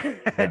that says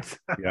that.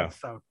 Yeah.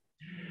 So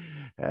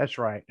that's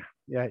right.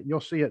 Yeah,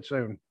 you'll see it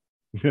soon.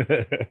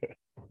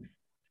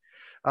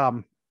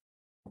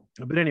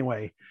 But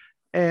anyway,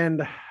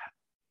 and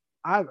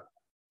I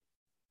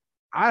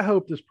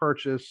hope this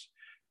purchase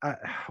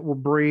will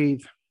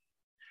breathe,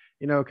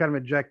 kind of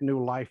inject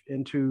new life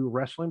into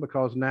wrestling,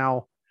 because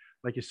now,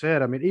 like you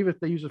said, I mean, even if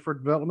they use it for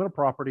developmental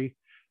property,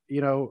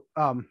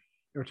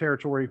 or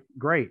territory,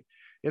 great.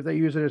 If they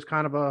use it as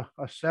kind of a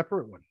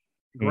separate one,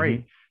 great.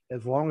 Mm-hmm.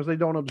 As long as they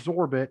don't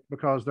absorb it,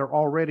 because they're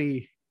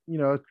already,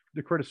 the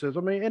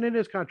criticism, and it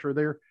is kind of true.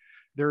 They're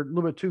a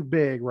little bit too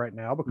big right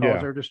now,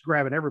 because they're just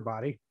grabbing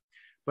everybody.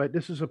 But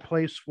this is a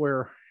place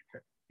where,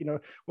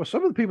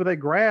 some of the people they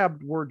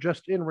grabbed were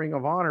just in Ring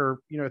of Honor,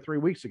 3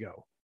 weeks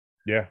ago.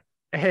 Yeah.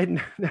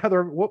 And now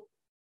they're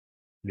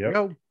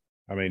Yeah.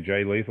 I mean,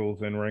 Jay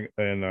Lethal's in ring,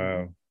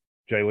 and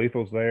Jay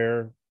Lethal's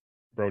there,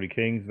 Brody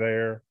King's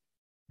there.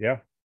 Yeah.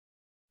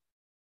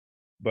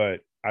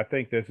 But I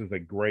think this is a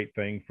great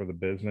thing for the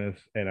business.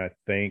 And I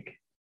think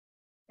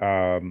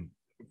from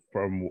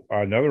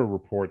another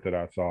report that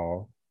I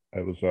saw,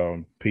 It was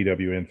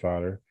PW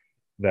Insider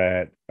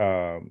that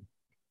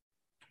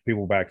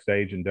people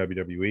backstage in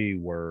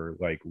WWE were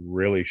like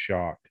really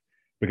shocked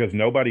because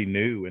nobody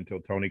knew until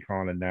Tony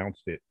Khan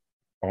announced it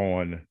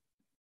on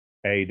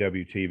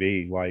AEW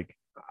TV. Like,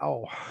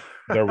 Oh,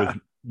 there was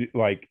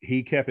like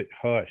he kept it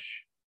hush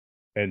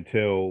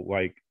until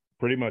like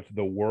pretty much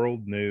the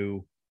world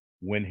knew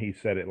when he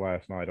said it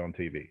last night on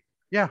TV.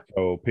 yeah.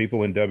 So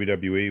people in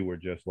WWE were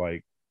just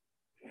like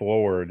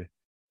floored,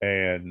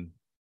 and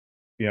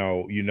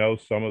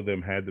some of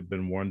them had to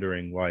been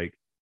wondering like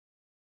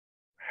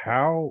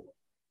how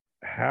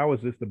how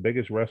is this the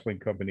biggest wrestling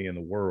company in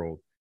the world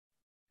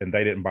and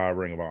they didn't buy a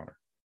Ring of Honor?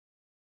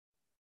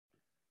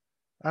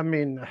 I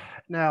mean,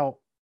 now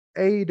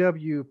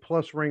AEW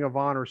plus Ring of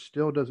Honor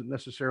still doesn't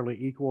necessarily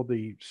equal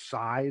the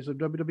size of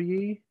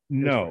WWE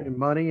No, in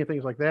money and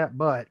things like that,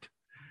 but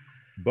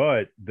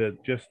the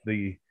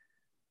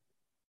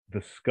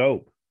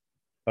scope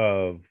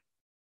of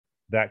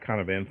that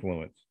kind of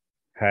influence,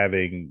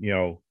 having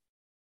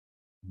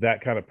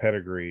that kind of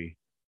pedigree,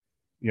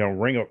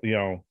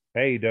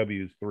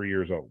 AEW is 3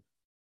 years old.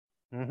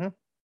 mm-hmm.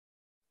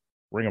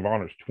 Ring of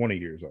Honor is 20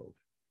 years old.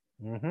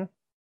 Mm-hmm.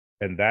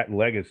 And that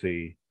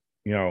legacy,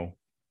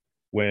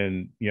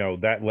 when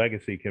that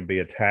legacy can be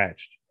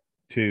attached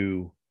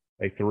to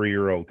a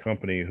 3-year-old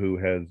company who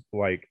has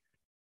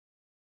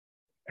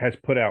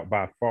put out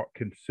by far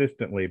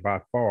consistently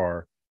by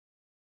far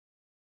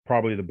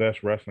probably the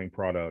best wrestling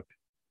product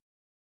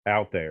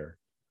out there,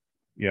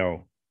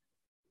 for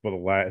the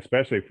last,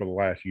 especially for the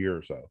last year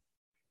or so.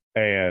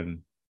 And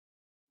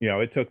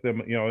it took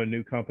them, a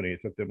new company,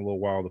 it took them a little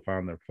while to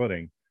find their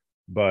footing,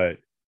 but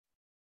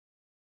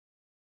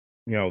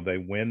they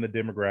win the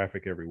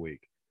demographic every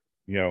week.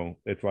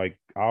 It's like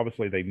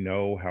obviously they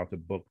know how to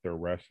book their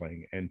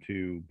wrestling, and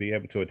to be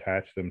able to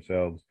attach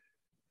themselves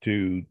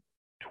to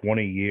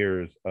 20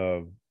 years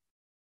of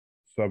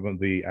some of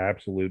the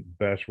absolute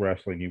best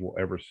wrestling you will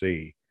ever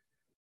see.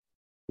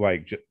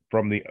 Like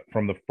from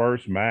the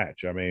first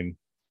match, I mean,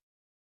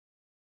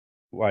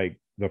 like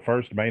the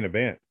first main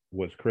event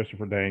was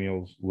Christopher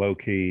Daniels, Low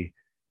Ki,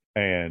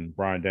 and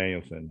Bryan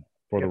Danielson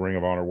for the Ring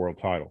of Honor World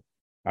Title.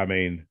 I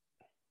mean,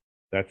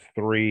 that's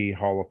 3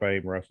 Hall of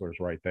Fame wrestlers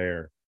right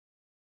there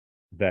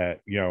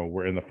that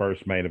were in the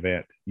first main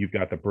event. You've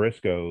got the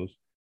Briscoes,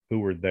 who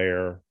were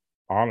there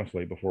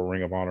honestly before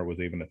Ring of Honor was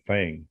even a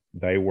thing.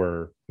 They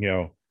were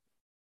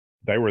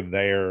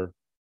there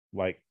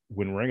like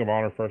when Ring of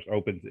Honor first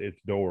opened its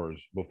doors,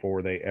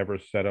 before they ever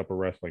set up a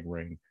wrestling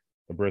ring.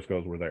 The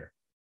Briscoes were there.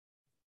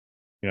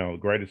 The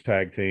greatest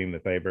tag team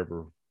that they've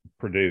ever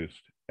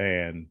produced,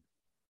 and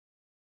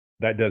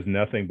that does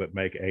nothing but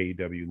make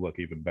AEW look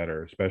even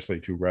better,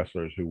 especially to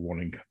wrestlers who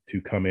wanting to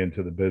come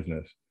into the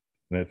business.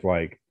 And it's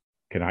like,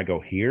 can I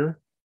go here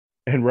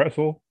and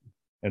wrestle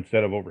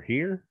instead of over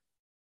here?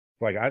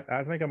 Like,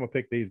 I think I'm gonna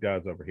pick these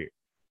guys over here.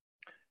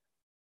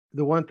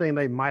 The one thing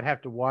they might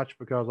have to watch,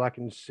 because I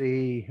can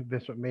see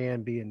Vince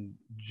McMahon being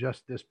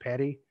just this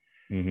petty,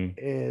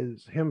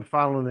 is him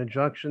filing an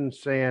injunction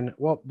saying,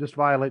 well, this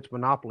violates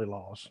monopoly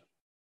laws.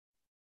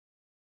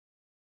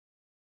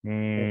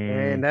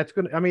 And that's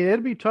going to, I mean,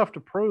 it'd be tough to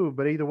prove,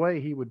 but either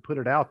way, he would put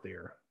it out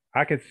there.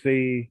 I could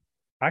see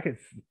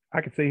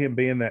him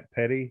being that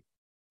petty,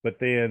 but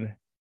then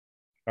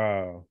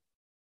all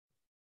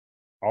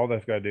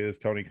that's got to do is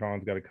Tony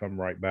Khan's got to come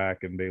right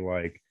back and be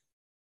like,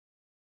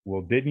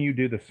 well, didn't you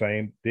do the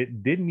same?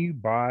 Didn't you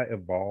buy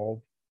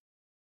Evolve?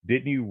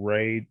 Didn't you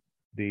raid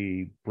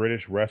the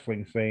British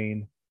wrestling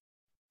scene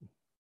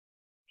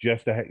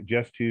just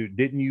to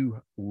didn't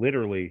you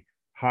literally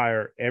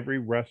hire every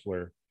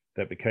wrestler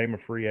that became a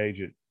free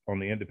agent on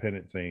the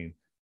independent scene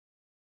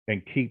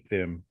and keep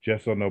them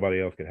just so nobody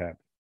else could have it?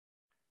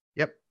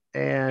 Yep.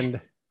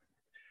 And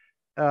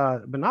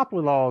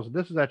monopoly laws,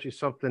 this is actually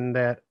something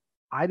that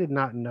I did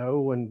not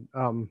know. And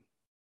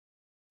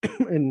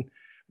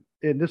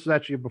and this is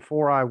actually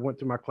before I went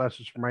through my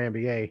classes for my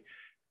MBA,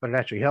 but it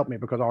actually helped me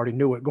because I already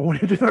knew it going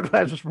into my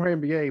classes for my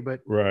MBA. But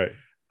right.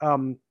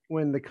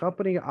 When the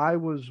company I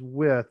was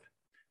with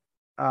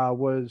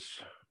was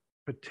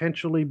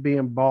potentially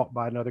being bought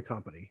by another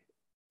company,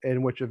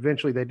 in which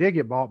eventually they did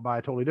get bought by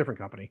a totally different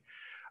company.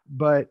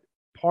 But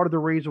part of the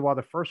reason why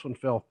the first one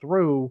fell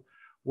through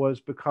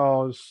was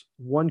because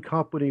one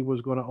company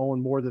was going to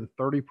own more than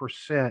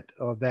 30%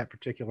 of that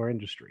particular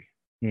industry.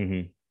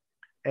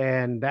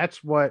 And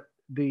that's what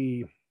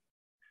the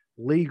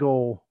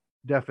legal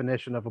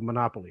definition of a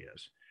monopoly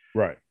is.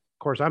 Right. Of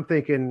course, I'm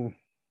thinking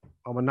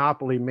a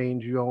monopoly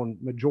means you own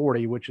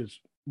majority, which is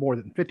more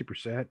than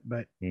 50%,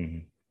 but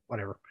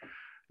whatever.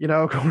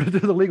 According to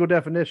the legal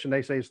definition,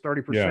 they say it's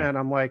 30%. Yeah.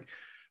 I'm like,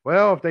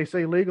 well, if they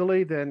say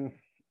legally, then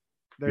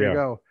there you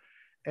go.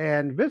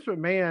 And Vince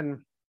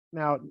McMahon,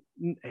 now,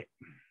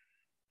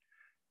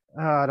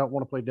 I don't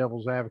want to play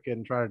devil's advocate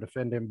and try to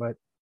defend him, but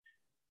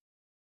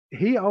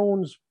he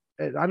owns,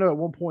 I know at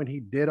one point he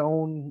did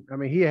own, I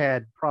mean, he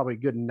had probably a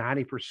good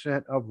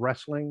 90% of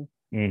wrestling.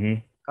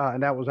 And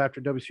that was after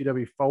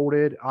WCW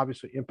folded.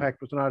 Obviously, Impact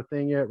was not a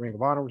thing yet. Ring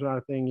of Honor was not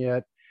a thing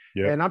yet.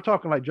 Yeah. And I'm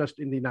talking like just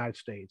in the United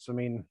States. I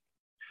mean,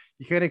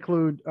 you can't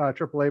include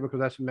AAA because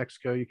that's in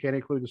Mexico. You can't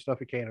include the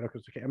stuff in Canada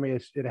because I mean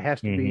it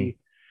has to Mm-hmm. be,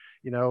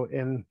 in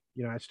the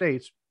United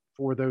States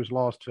for those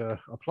laws to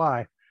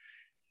apply.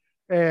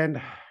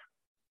 And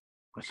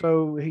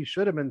so he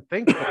should have been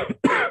thankful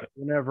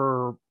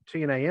whenever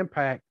TNA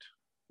Impact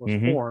was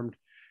Mm-hmm. formed.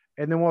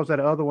 And then what was that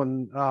other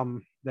one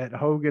that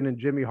Hogan and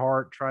Jimmy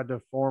Hart tried to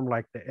form,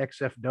 like the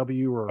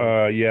XFW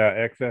or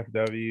Yeah,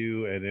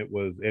 XFW, and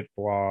it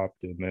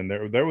flopped, and then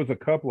there was a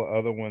couple of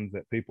other ones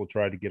that people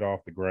tried to get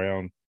off the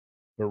ground,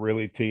 but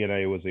really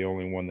TNA was the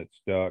only one that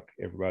stuck.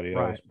 Everybody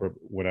else right.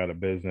 went out of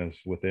business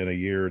within a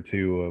year or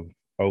two of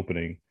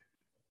opening.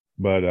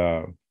 But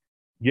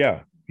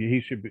yeah,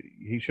 he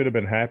should have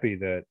been happy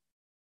that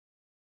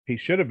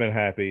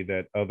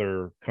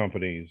other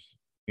companies,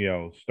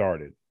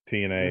 started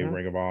TNA, Mm-hmm.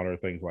 Ring of Honor,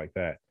 things like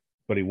that.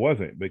 But he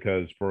wasn't,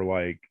 because for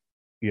like,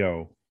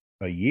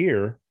 a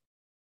year,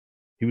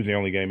 he was the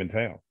only game in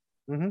town.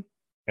 Mm-hmm.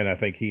 And I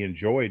think he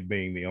enjoyed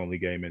being the only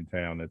game in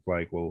town. It's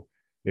like, well,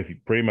 if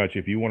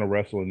you want to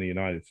wrestle in the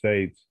United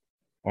States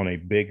on a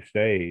big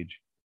stage,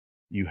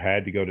 you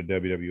had to go to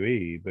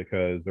WWE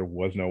because there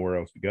was nowhere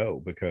else to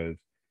go. Because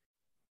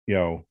you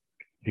know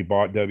he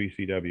bought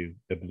WCW,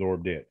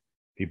 absorbed it.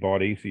 He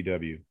bought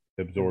ECW,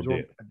 absorbed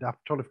it. I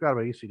totally forgot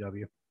about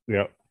ECW.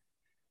 Yep.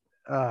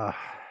 Uh,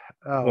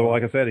 Well, oh,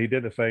 like I said, he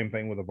did the same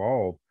thing with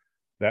Evolve.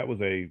 That was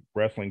a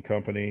wrestling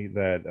company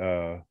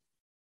that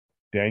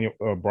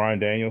Brian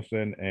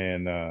Danielson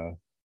and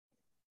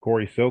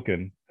Corey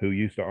Silkin, who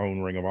used to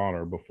own Ring of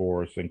Honor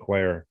before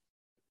Sinclair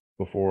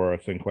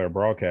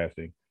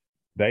Broadcasting,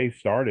 they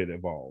started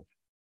Evolve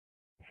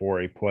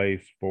for a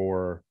place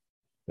for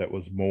that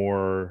was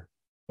more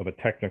of a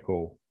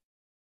technical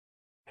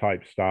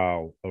type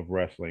style of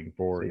wrestling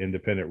for see,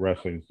 independent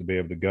wrestlings to be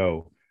able to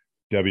go.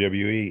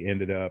 WWE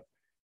ended up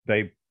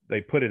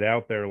they put it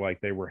out there like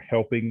they were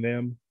helping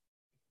them,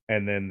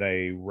 and then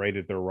they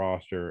rated their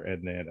roster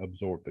and then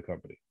absorbed the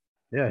company.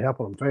 yeah,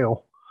 helping them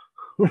fail.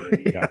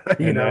 Yeah,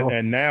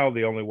 and now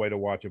the only way to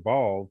watch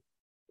Evolve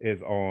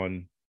is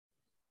on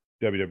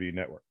WWE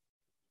Network.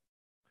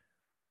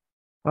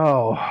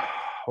 Oh,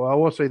 well, I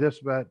will say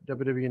this about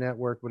WWE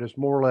Network, but it's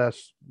more or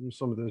less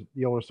some of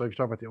the older stuff. You're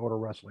talking about the older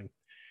wrestling.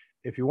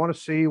 If you want to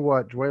see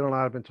what Dwayne and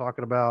I have been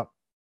talking about,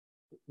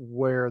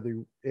 where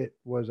it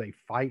was a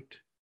fight,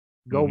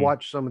 go Mm-hmm.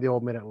 watch some of the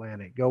old Mid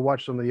Atlantic. Go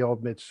watch some of the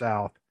old Mid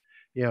South.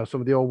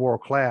 Some of the old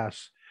World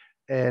Class.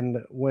 And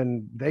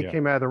when they Yeah,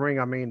 came out of the ring,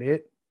 I mean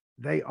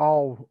they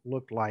all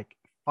looked like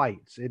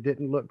fights. It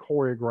didn't look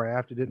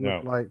choreographed. It didn't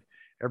look no, like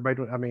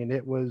everybody. I mean,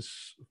 it was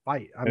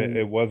fight. I it, mean,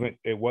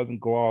 it wasn't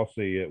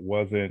glossy. It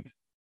wasn't.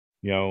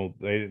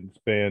 They didn't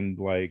spend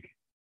like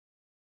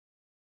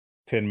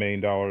 $10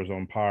 million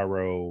on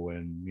pyro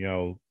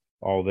and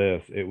all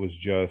this. It was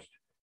just.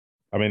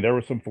 I mean, there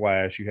was some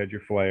flash. You had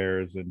your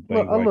flares and things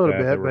a like little that.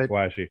 They bit, were but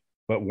flashy.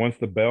 But once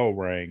the bell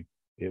rang,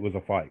 it was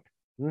a fight.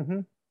 mm-hmm.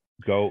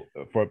 Go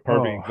for a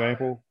perfect Oh,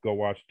 example. Go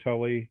watch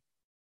Tully.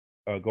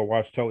 Go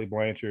watch Tully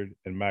Blanchard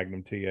and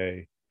Magnum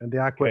TA. and the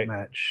I Quit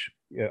match.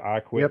 Yeah, I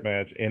Quit Yep,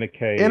 match in a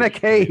in a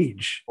cage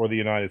cage. for the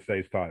United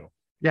States title.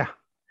 Yeah,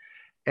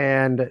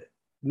 and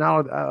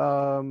now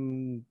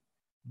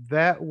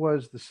that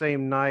was the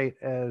same night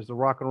as the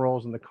Rock and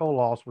Rolls and the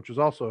Koloffs, which was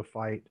also a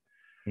fight.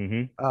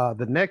 Mm-hmm.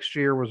 The next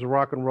year was the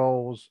Rock and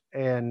Rolls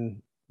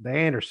and the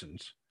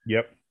Andersons.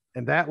 Yep.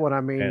 And that one, I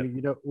And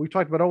mean, we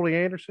talked about Ole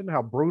Anderson,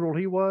 how brutal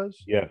he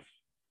was. yes.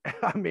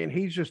 I mean,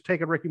 he's just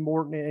taking Ricky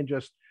Morton and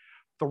just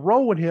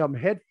throwing him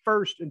head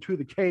first into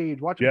the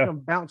cage, watching Yeah. him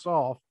bounce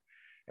off.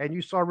 And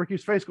you saw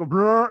Ricky's face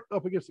go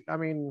up against. I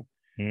mean,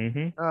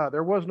 Mm-hmm.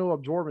 there was no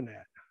absorbing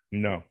that.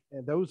 No.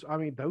 And those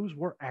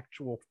were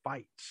actual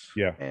fights.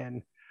 Yeah.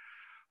 And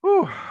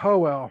oh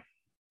well.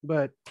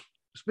 But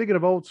speaking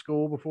of old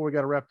school, before we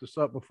got to wrap this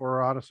up,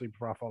 before I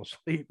fall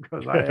asleep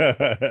because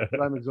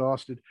I'm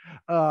exhausted.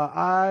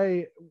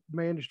 I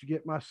managed to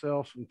get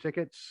myself some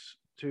tickets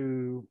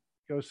to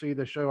go see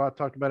the show. I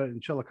talked about it in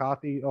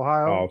Chillicothe,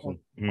 Ohio, Awesome.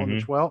 on the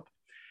Mm-hmm. 12th.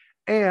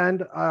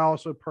 And I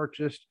also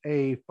purchased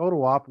a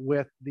photo op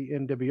with the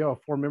NWO,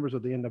 4 members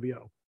of the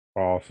NWO.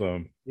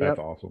 Awesome. That's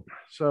Yep. awesome.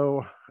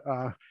 So,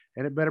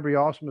 and it better be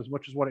awesome as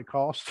much as what it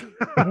costs.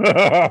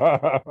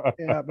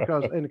 Yeah,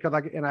 because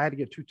I had to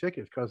get 2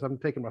 tickets because I'm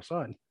taking my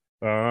son.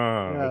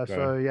 Okay.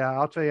 So yeah,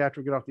 I'll tell you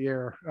after we get off the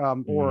air,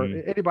 or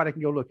Mhm. anybody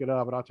can go look it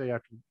up, but I'll tell you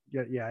after.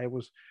 Yeah, it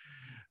was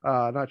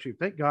not cheap.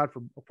 Thank God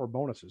for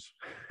bonuses.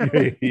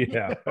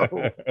 Yeah.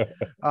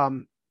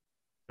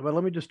 But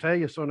let me just tell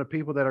you, some of the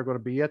people that are going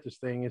to be at this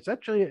thing, it's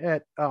actually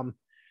at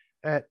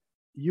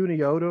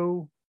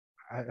Unioto,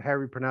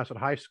 however you pronounce it,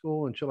 high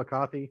school in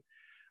Chillicothe.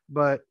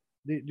 But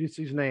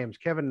these names: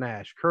 Kevin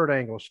Nash, Kurt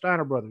Angle,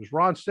 Steiner Brothers,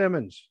 Ron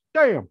Simmons.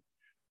 Damn,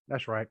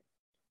 that's right.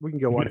 We can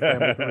go on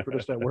family if we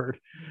produce that word.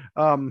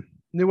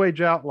 New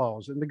Age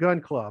Outlaws and the Gun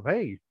Club.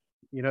 Hey,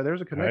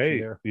 there's a connection Hey,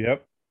 there.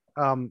 yep.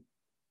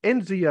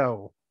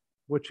 Enzo,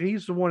 which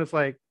he's the one that's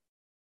like,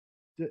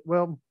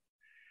 well,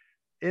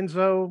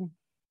 Enzo.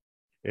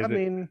 Is I it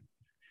mean,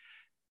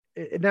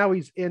 now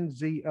he's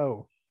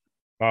NZO.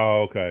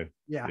 Oh, okay.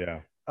 Yeah.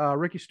 Yeah.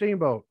 Ricky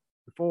Steamboat,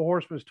 the Four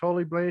Horsemen's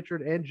Tully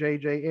Blanchard and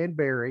JJ and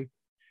Barry,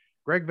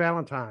 Greg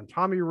Valentine,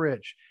 Tommy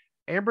Rich,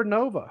 Amber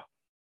Nova,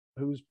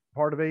 who's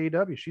part of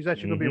AEW. She's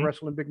actually going to be Hmm.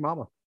 wrestling Big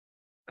Mama.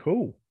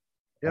 Cool.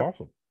 Yep.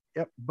 Awesome.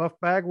 Yep. Buff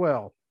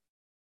Bagwell,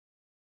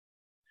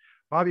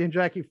 Bobby and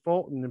Jackie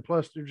Fulton, and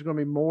plus there's going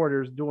to be more.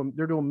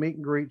 They're doing meet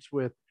and greets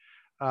with.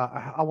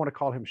 I want to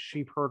call him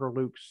Sheep Herder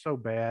Luke so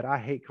bad. I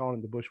hate calling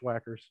him the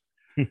Bushwhackers.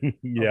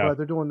 Yeah. But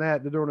they're doing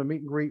that. They're doing a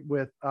meet and greet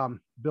with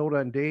Bill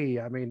Dundee.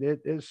 I mean,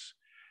 it is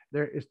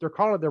they're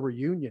calling it their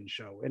reunion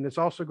show, and it's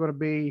also going to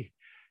be.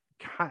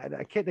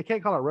 They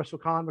can't call it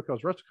WrestleCon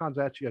because WrestleCon is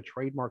actually a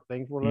trademark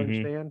thing for what I Hmm.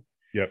 understand.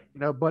 Yep.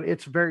 But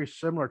it's very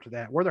similar to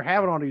that where they're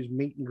having all these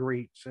meet and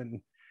greets,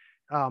 and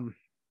um,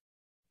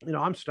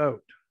 I'm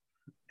stoked.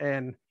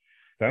 And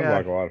Sounds yeah,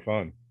 like a lot of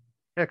fun.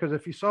 yeah, because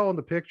if you saw in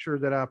the picture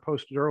that I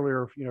posted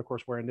earlier, of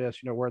course, wearing this,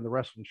 wearing the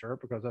wrestling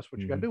shirt because that's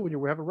what you got to Hmm. do when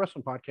you have a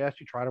wrestling podcast.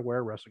 You try to wear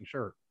a wrestling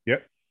shirt.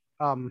 Yep.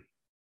 Um,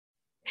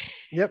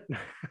 yep.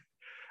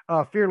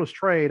 Fearless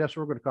Trey. That's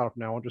what we're going to call it from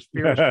now on. Just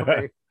Fearless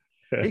Trey.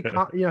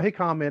 He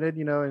commented,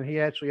 and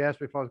he actually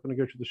asked me if I was going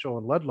to go to the show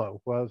in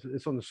Ludlow. Well,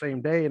 it's on the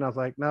same day, and I was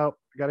like, no,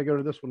 I got to go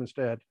to this one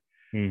instead.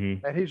 Hmm.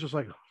 And he's just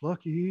like,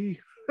 lucky.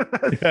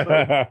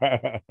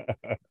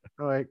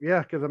 So, like,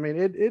 yeah, because I mean,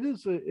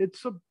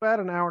 it's about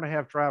an hour and a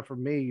half drive for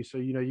me. So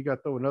you got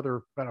to throw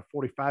another about a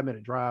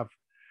 45-minute drive,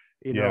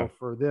 Yeah.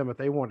 for them if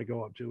they want to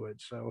go up to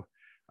it. So,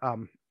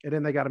 and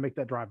then they got to make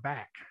that drive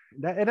back.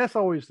 And that's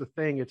always the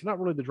thing. It's not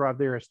really the drive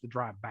there; it's the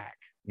drive back.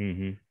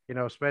 Hmm.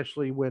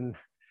 Especially when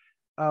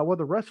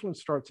the wrestling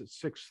starts at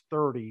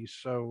 6:30.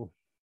 So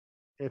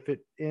if it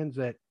ends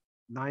at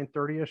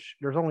 9:30 ish,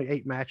 there's only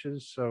 8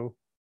 matches. So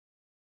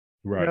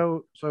Right.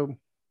 so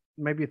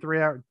maybe 3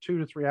 hour, 2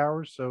 to 3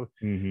 hours. So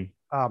Hmm.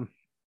 um,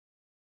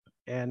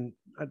 and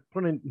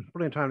plenty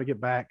of time to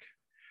get back.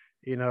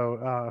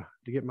 To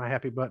get my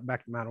happy butt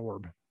back to Mount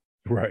Orb.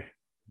 Right.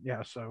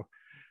 Yeah. So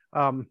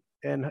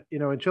and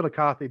in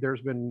Chillicothe,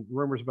 there's been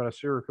rumors about a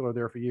serial killer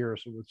there for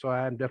years. So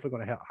I'm definitely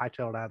going to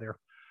hightail it out of there.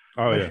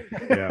 Oh yeah.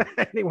 Yeah.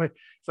 But anyway,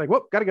 it's like,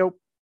 whoop, gotta go.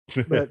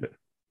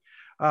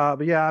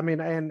 But yeah, I mean,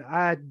 and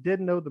I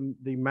didn't know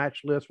the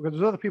match list because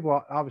there's other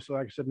people, obviously,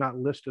 like I said, not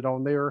listed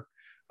on there.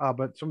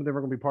 But some of them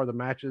are going to be part of the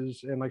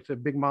matches. And like I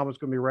said, Big Mama's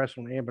going to be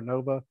wrestling Amber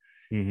Nova.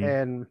 Hmm.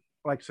 And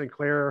like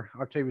Sinclair,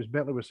 Octavius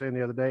Bentley was saying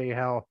the other day,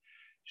 how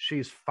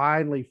she's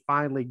finally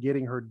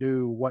getting her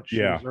due what she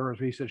Yeah. deserves.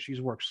 He said she's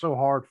worked so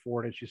hard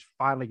for it and she's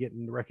finally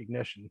getting the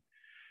recognition,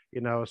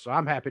 so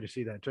I'm happy to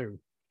see that too.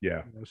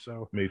 Yeah.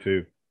 So Me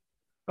too.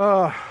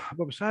 uh,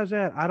 but besides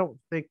that, I don't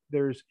think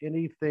there's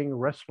anything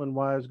wrestling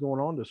wise going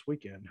on this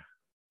weekend.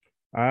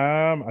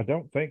 I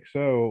don't think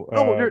so.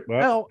 Oh, there,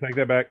 Well, oh, take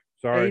that back.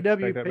 Sorry, AEW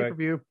take that pay per back.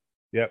 view.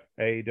 Yep,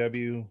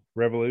 AEW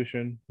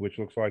Revolution, which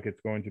looks like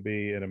it's going to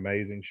be an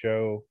amazing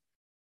show.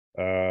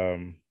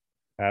 Um,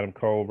 Adam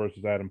Cole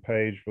versus Adam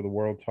Page for the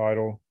world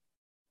title.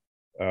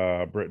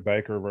 Britt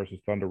Baker versus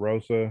Thunder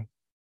Rosa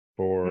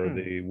for Hmm.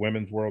 the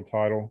women's world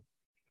title,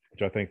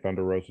 which I think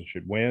Thunder Rosa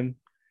should win.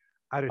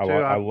 I do I,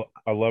 too.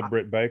 I love I,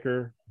 Britt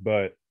Baker,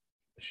 but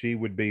she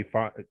would be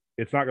fine.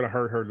 It's not going to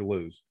hurt her to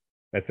lose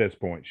at this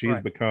point. She's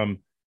right. become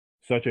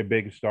such a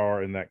big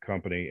star in that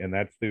company, and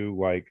that's through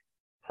like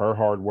her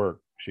hard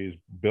work. She's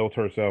built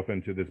herself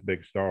into this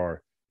big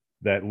star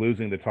that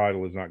losing the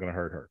title is not going to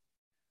hurt her.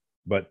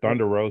 But Well,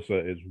 Thunder Rosa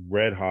is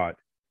red hot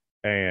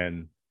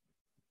and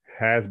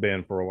has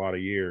been for a lot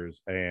of years,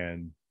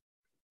 and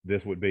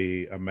this would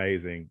be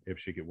amazing if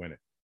she could win it.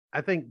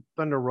 I think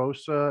Thunder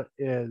Rosa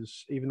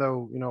is, even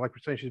though like we're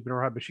saying, she's been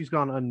around, but she's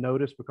gone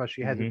unnoticed because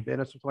she hasn't Hmm. been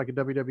in something like a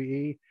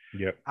WWE.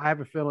 Yep. I have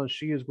a feeling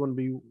she is going to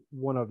be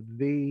one of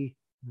the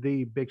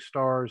big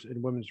stars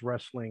in women's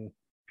wrestling.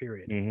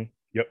 Period. Hmm.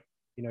 Yep.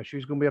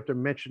 She's going to be up there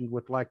mentioned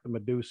with like the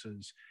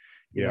Medusas,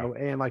 Yeah.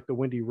 and like the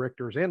Wendy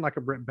Richters and like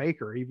a Britt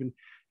Baker, even,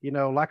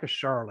 like a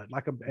Charlotte,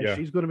 Yeah.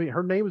 she's going to be,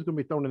 her name is going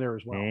to be thrown in there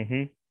as well.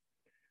 Hmm.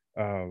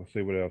 Let's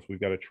see what else. We've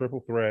got a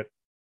triple threat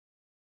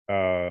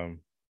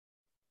um,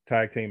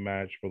 tag team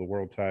match for the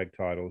world tag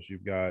titles.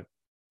 You've got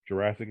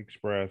Jurassic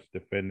Express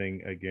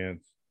defending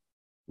against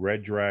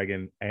Red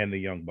Dragon and the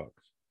Young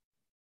Bucks.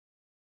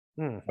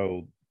 Hmm.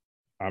 So,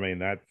 I mean,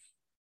 that's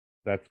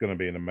going to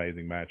be an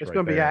amazing match. It's right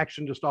going to be there.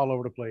 action just all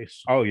over the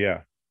place. Oh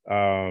yeah.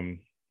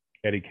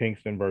 Eddie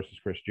Kingston versus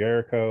Chris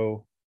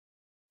Jericho.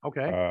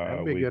 Okay,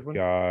 that'd be a good one.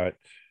 Got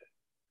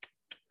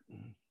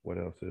what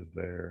else is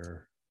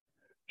there?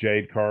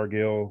 Jade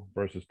Cargill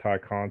versus Ty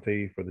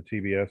Conti for the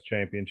TBS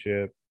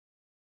Championship.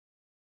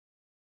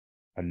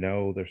 I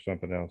know there's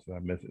something else that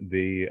I'm missing.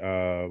 The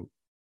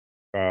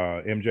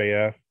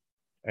MJF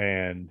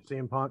and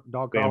CM Punk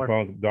dog CM collar.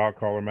 Punk dog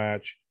collar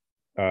match.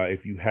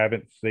 If you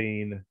haven't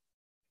seen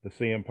the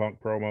CM Punk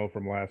promo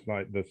from last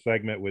night, the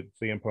segment with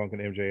CM Punk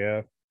and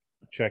MJF,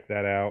 check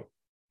that out.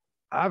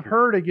 I've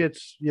heard it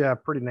gets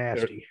pretty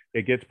nasty.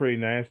 It gets pretty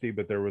nasty,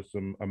 but there was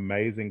some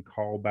amazing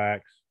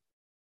callbacks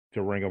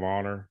to Ring of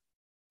Honor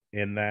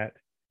in that.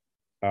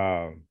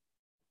 I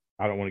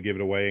don't want to give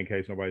it away in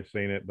case nobody's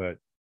seen it, but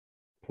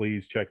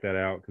please check that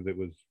out because it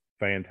was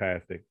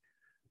fantastic.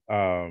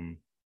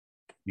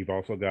 You've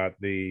also got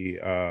the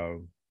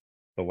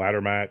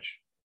ladder match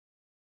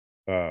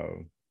uh,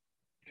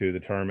 to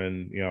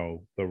determine,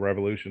 the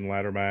Revolution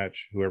ladder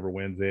match. Whoever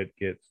wins it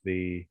gets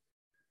a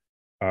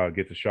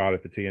shot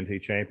at the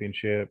TNT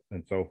Championship.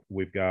 And so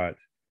we've got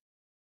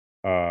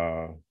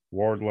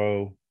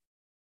Wardlow,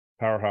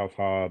 Powerhouse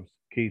Hobbs,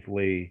 Keith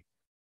Lee,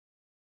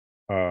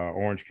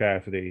 Orange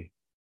Cassidy,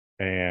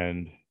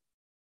 and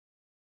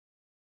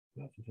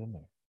who else is in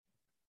there?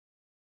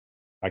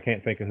 I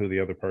can't think of who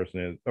the other person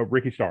is. Oh,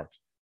 Ricky Starks.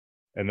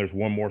 And there's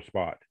one more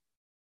spot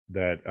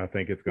that I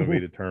think it's going to be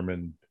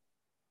determined.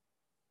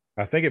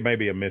 I think it may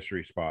be a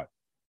mystery spot,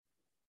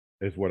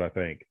 is what I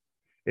think.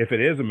 If it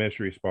is a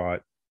mystery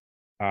spot,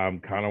 I'm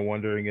kind of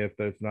wondering if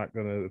Cesaro's not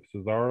going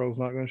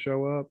to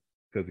show up,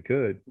 because he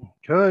could.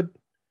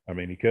 I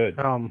mean, he could.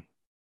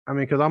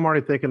 Because I'm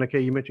already thinking, okay,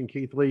 you mentioned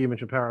Keith Lee, you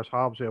mentioned Powerhouse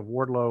Hobbs, you have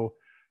Wardlow,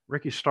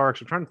 Ricky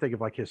Starks. I'm trying to think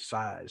of like his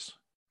size.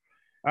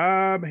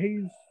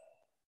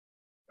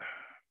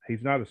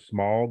 He's not a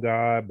small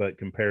guy, but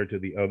compared to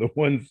the other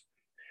ones,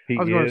 I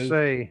was going to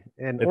say,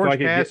 and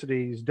Orange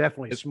Cassidy is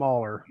definitely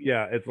smaller.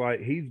 Yeah, it's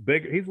like he's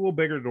big. He's a little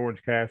bigger than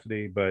Orange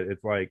Cassidy, but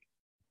it's like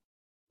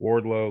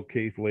Wardlow,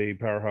 Keith Lee,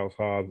 Powerhouse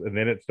Hobbs, and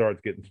then it starts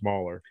getting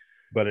smaller.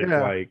 But it's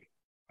like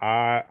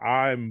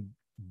I'm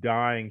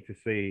dying to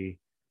see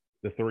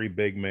the three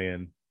big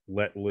men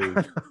let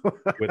loose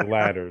with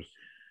ladders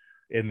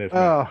in this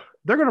match.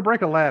 They're going to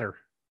break a ladder.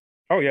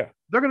 Oh yeah,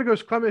 they're going to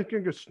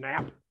go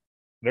snap.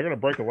 They're going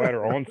to break a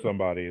ladder on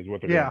somebody is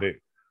what they're going to do.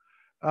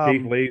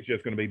 Keith Lee's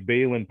just going to be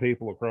beeling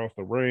people across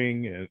the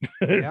ring. And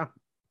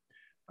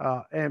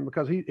and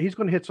because he's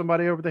going to hit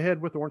somebody over the head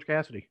with Orange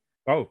Cassidy.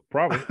 Oh,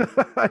 probably.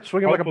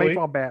 Swinging like a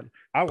baseball bat.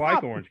 I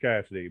like Orange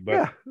Cassidy,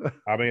 but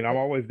I mean, I'm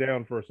always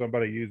down for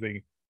somebody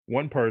using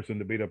one person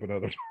to beat up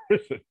another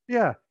person.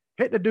 Yeah.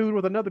 Hit the dude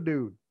with another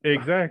dude.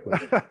 Exactly.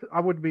 I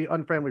would be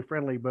unfamily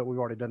friendly, but we've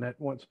already done that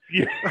once.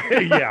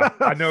 Yeah,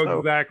 I know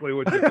exactly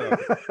what you're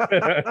talking.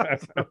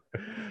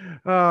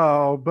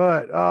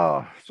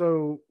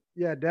 So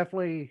yeah,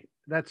 definitely.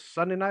 That's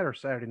Sunday night or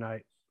Saturday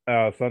night?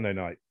 Sunday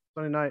night.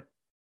 Sunday night.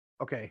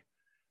 Okay.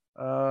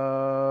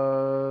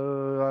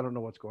 I don't know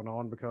what's going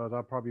on because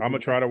I'm gonna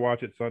try to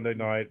watch it Sunday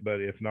night,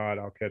 but if not,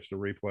 I'll catch the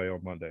replay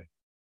on Monday.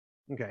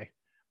 Okay.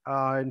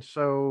 And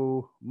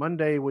so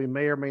Monday we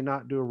may or may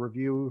not do a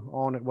review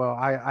on it. Well,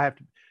 I have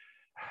to,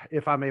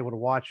 if I'm able to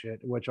watch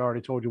it, which I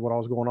already told you what I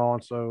was going on.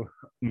 So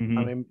I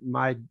mean,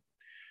 my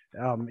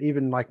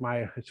even like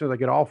as soon as I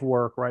get off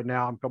work right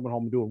now, I'm coming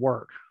home and doing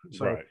work.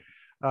 So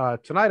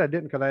tonight I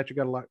didn't, because I actually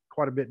got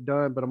quite a bit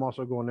done, but I'm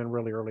also going in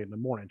really early in the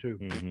morning too.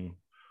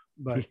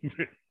 But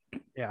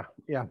yeah,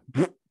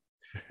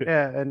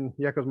 and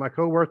because my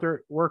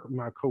coworker.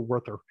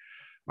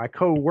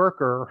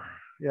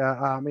 Yeah,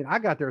 I mean, I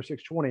got there at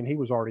 6:20 and he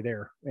was already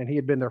there, and he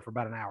had been there for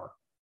about an hour.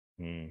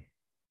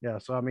 Yeah,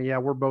 so I mean, yeah,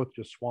 we're both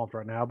just swamped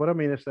right now, but I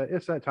mean, it's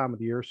that time of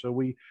the year, so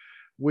we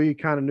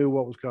kind of knew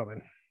what was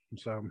coming.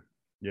 So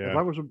yeah, as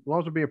long as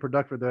we're being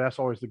productive, that's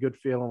always the good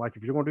feeling. Like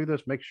if you're going to do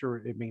this, make sure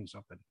it means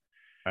something.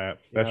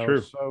 That's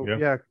true. So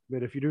yeah,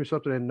 but if you do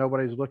something and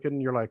nobody's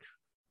looking, you're like,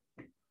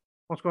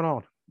 what's going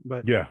on?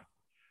 But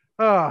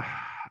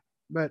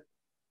but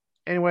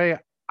anyway,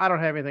 I don't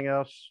have anything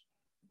else.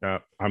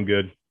 I'm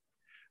good.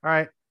 All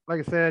right.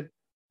 Like I said,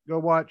 go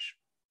watch.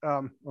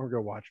 Well,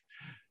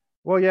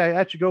 yeah,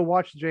 actually go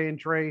watch the Jay and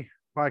Trey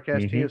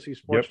podcast, TNC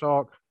Sports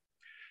Talk.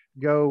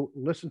 Go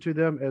listen to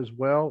them as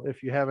well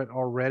if you haven't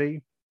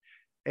already.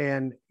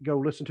 And go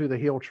listen to the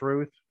Heel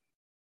Truth.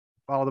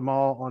 Follow them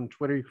all on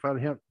Twitter. You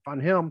can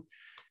find him,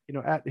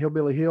 at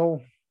Hillbilly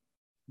Hill.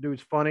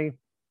 Dude's funny.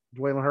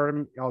 Dwaylen heard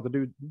him. The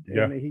dude,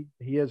 and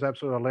he is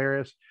absolutely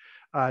hilarious.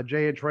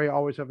 Jay and Trey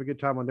always have a good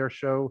time on their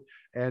show,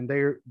 and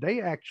they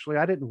actually,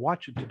 I didn't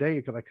watch it today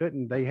because I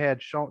couldn't. They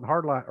had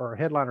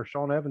headliner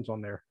Sean Evans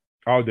on there.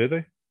 Oh, did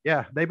they?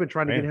 Yeah, they've been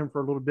trying to get him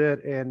for a little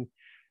bit, and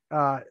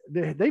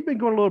they've been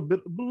going a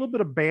little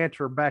bit of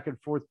banter back and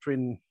forth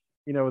between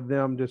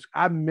them.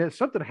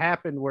 Something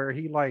happened where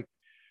he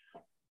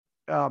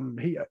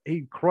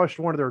he crushed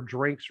one of their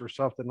drinks or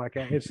something like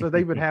that. And so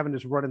they've been having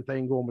this running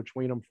thing going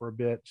between them for a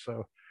bit.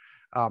 So.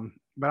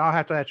 But I'll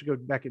have to actually go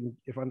back and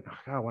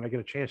when I get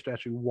a chance to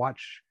actually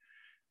watch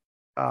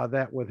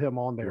that with him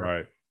on there.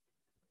 Right.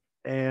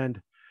 And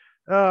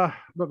but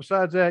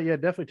besides that, yeah,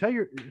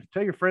 definitely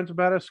tell your friends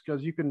about us,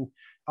 because you can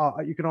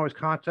always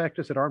contact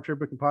us at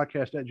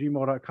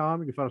armchairbookingpodcast@gmail.com.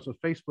 You can find us on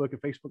Facebook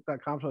at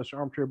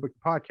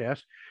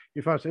facebook.com/armchairbookingpodcast.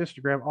 You can find us on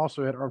Instagram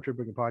also at Armchair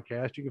Booking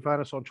Podcast. You can find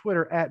us on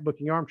Twitter at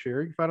Booking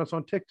Armchair. You can find us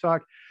on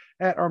TikTok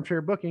at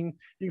Armchair Booking.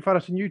 You can find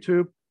us on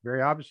YouTube.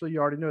 Very obviously, you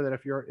already know that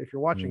if you're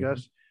watching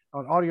us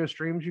on audio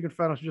streams. You can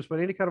find us just about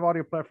any kind of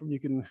audio platform you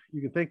can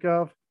think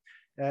of,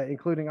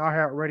 including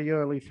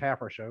iHeartRadio, at least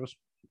half our shows.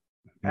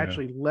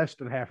 Actually, less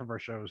than half of our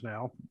shows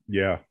now.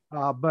 Yeah.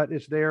 But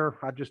it's there.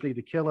 I just need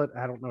to kill it.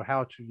 I don't know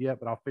how to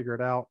yet, but I'll figure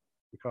it out,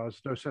 because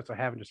no sense of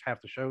having just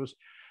half the shows.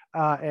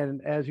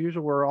 And as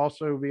usual, we're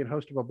also being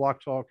hosted by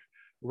Block Talk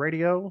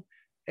Radio.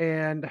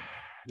 And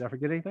did I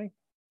forget anything?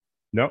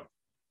 Nope.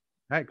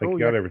 All right, cool. You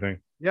got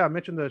everything. Yeah, I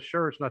mentioned the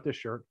shirts, not this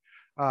shirt.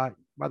 By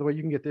the way,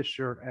 you can get this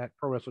shirt at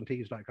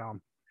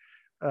prowrestlingtees.com.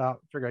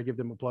 Figure I'd give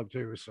them a plug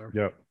too. So,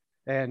 Yep.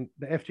 and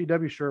the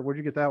FTW shirt, where'd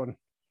you get that one?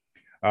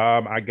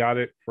 I got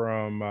it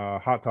from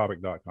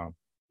hottopic.com.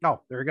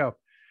 Oh, there you go.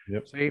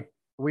 Yep. See,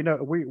 we know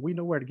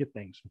where to get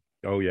things.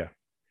 Oh yeah.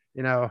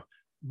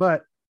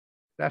 But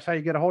that's how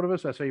you get a hold of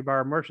us. That's how you buy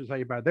our merch. That's how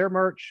you buy their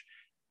merch.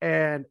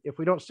 And if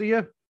we don't see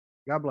you,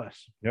 God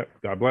bless. Yep.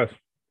 God bless.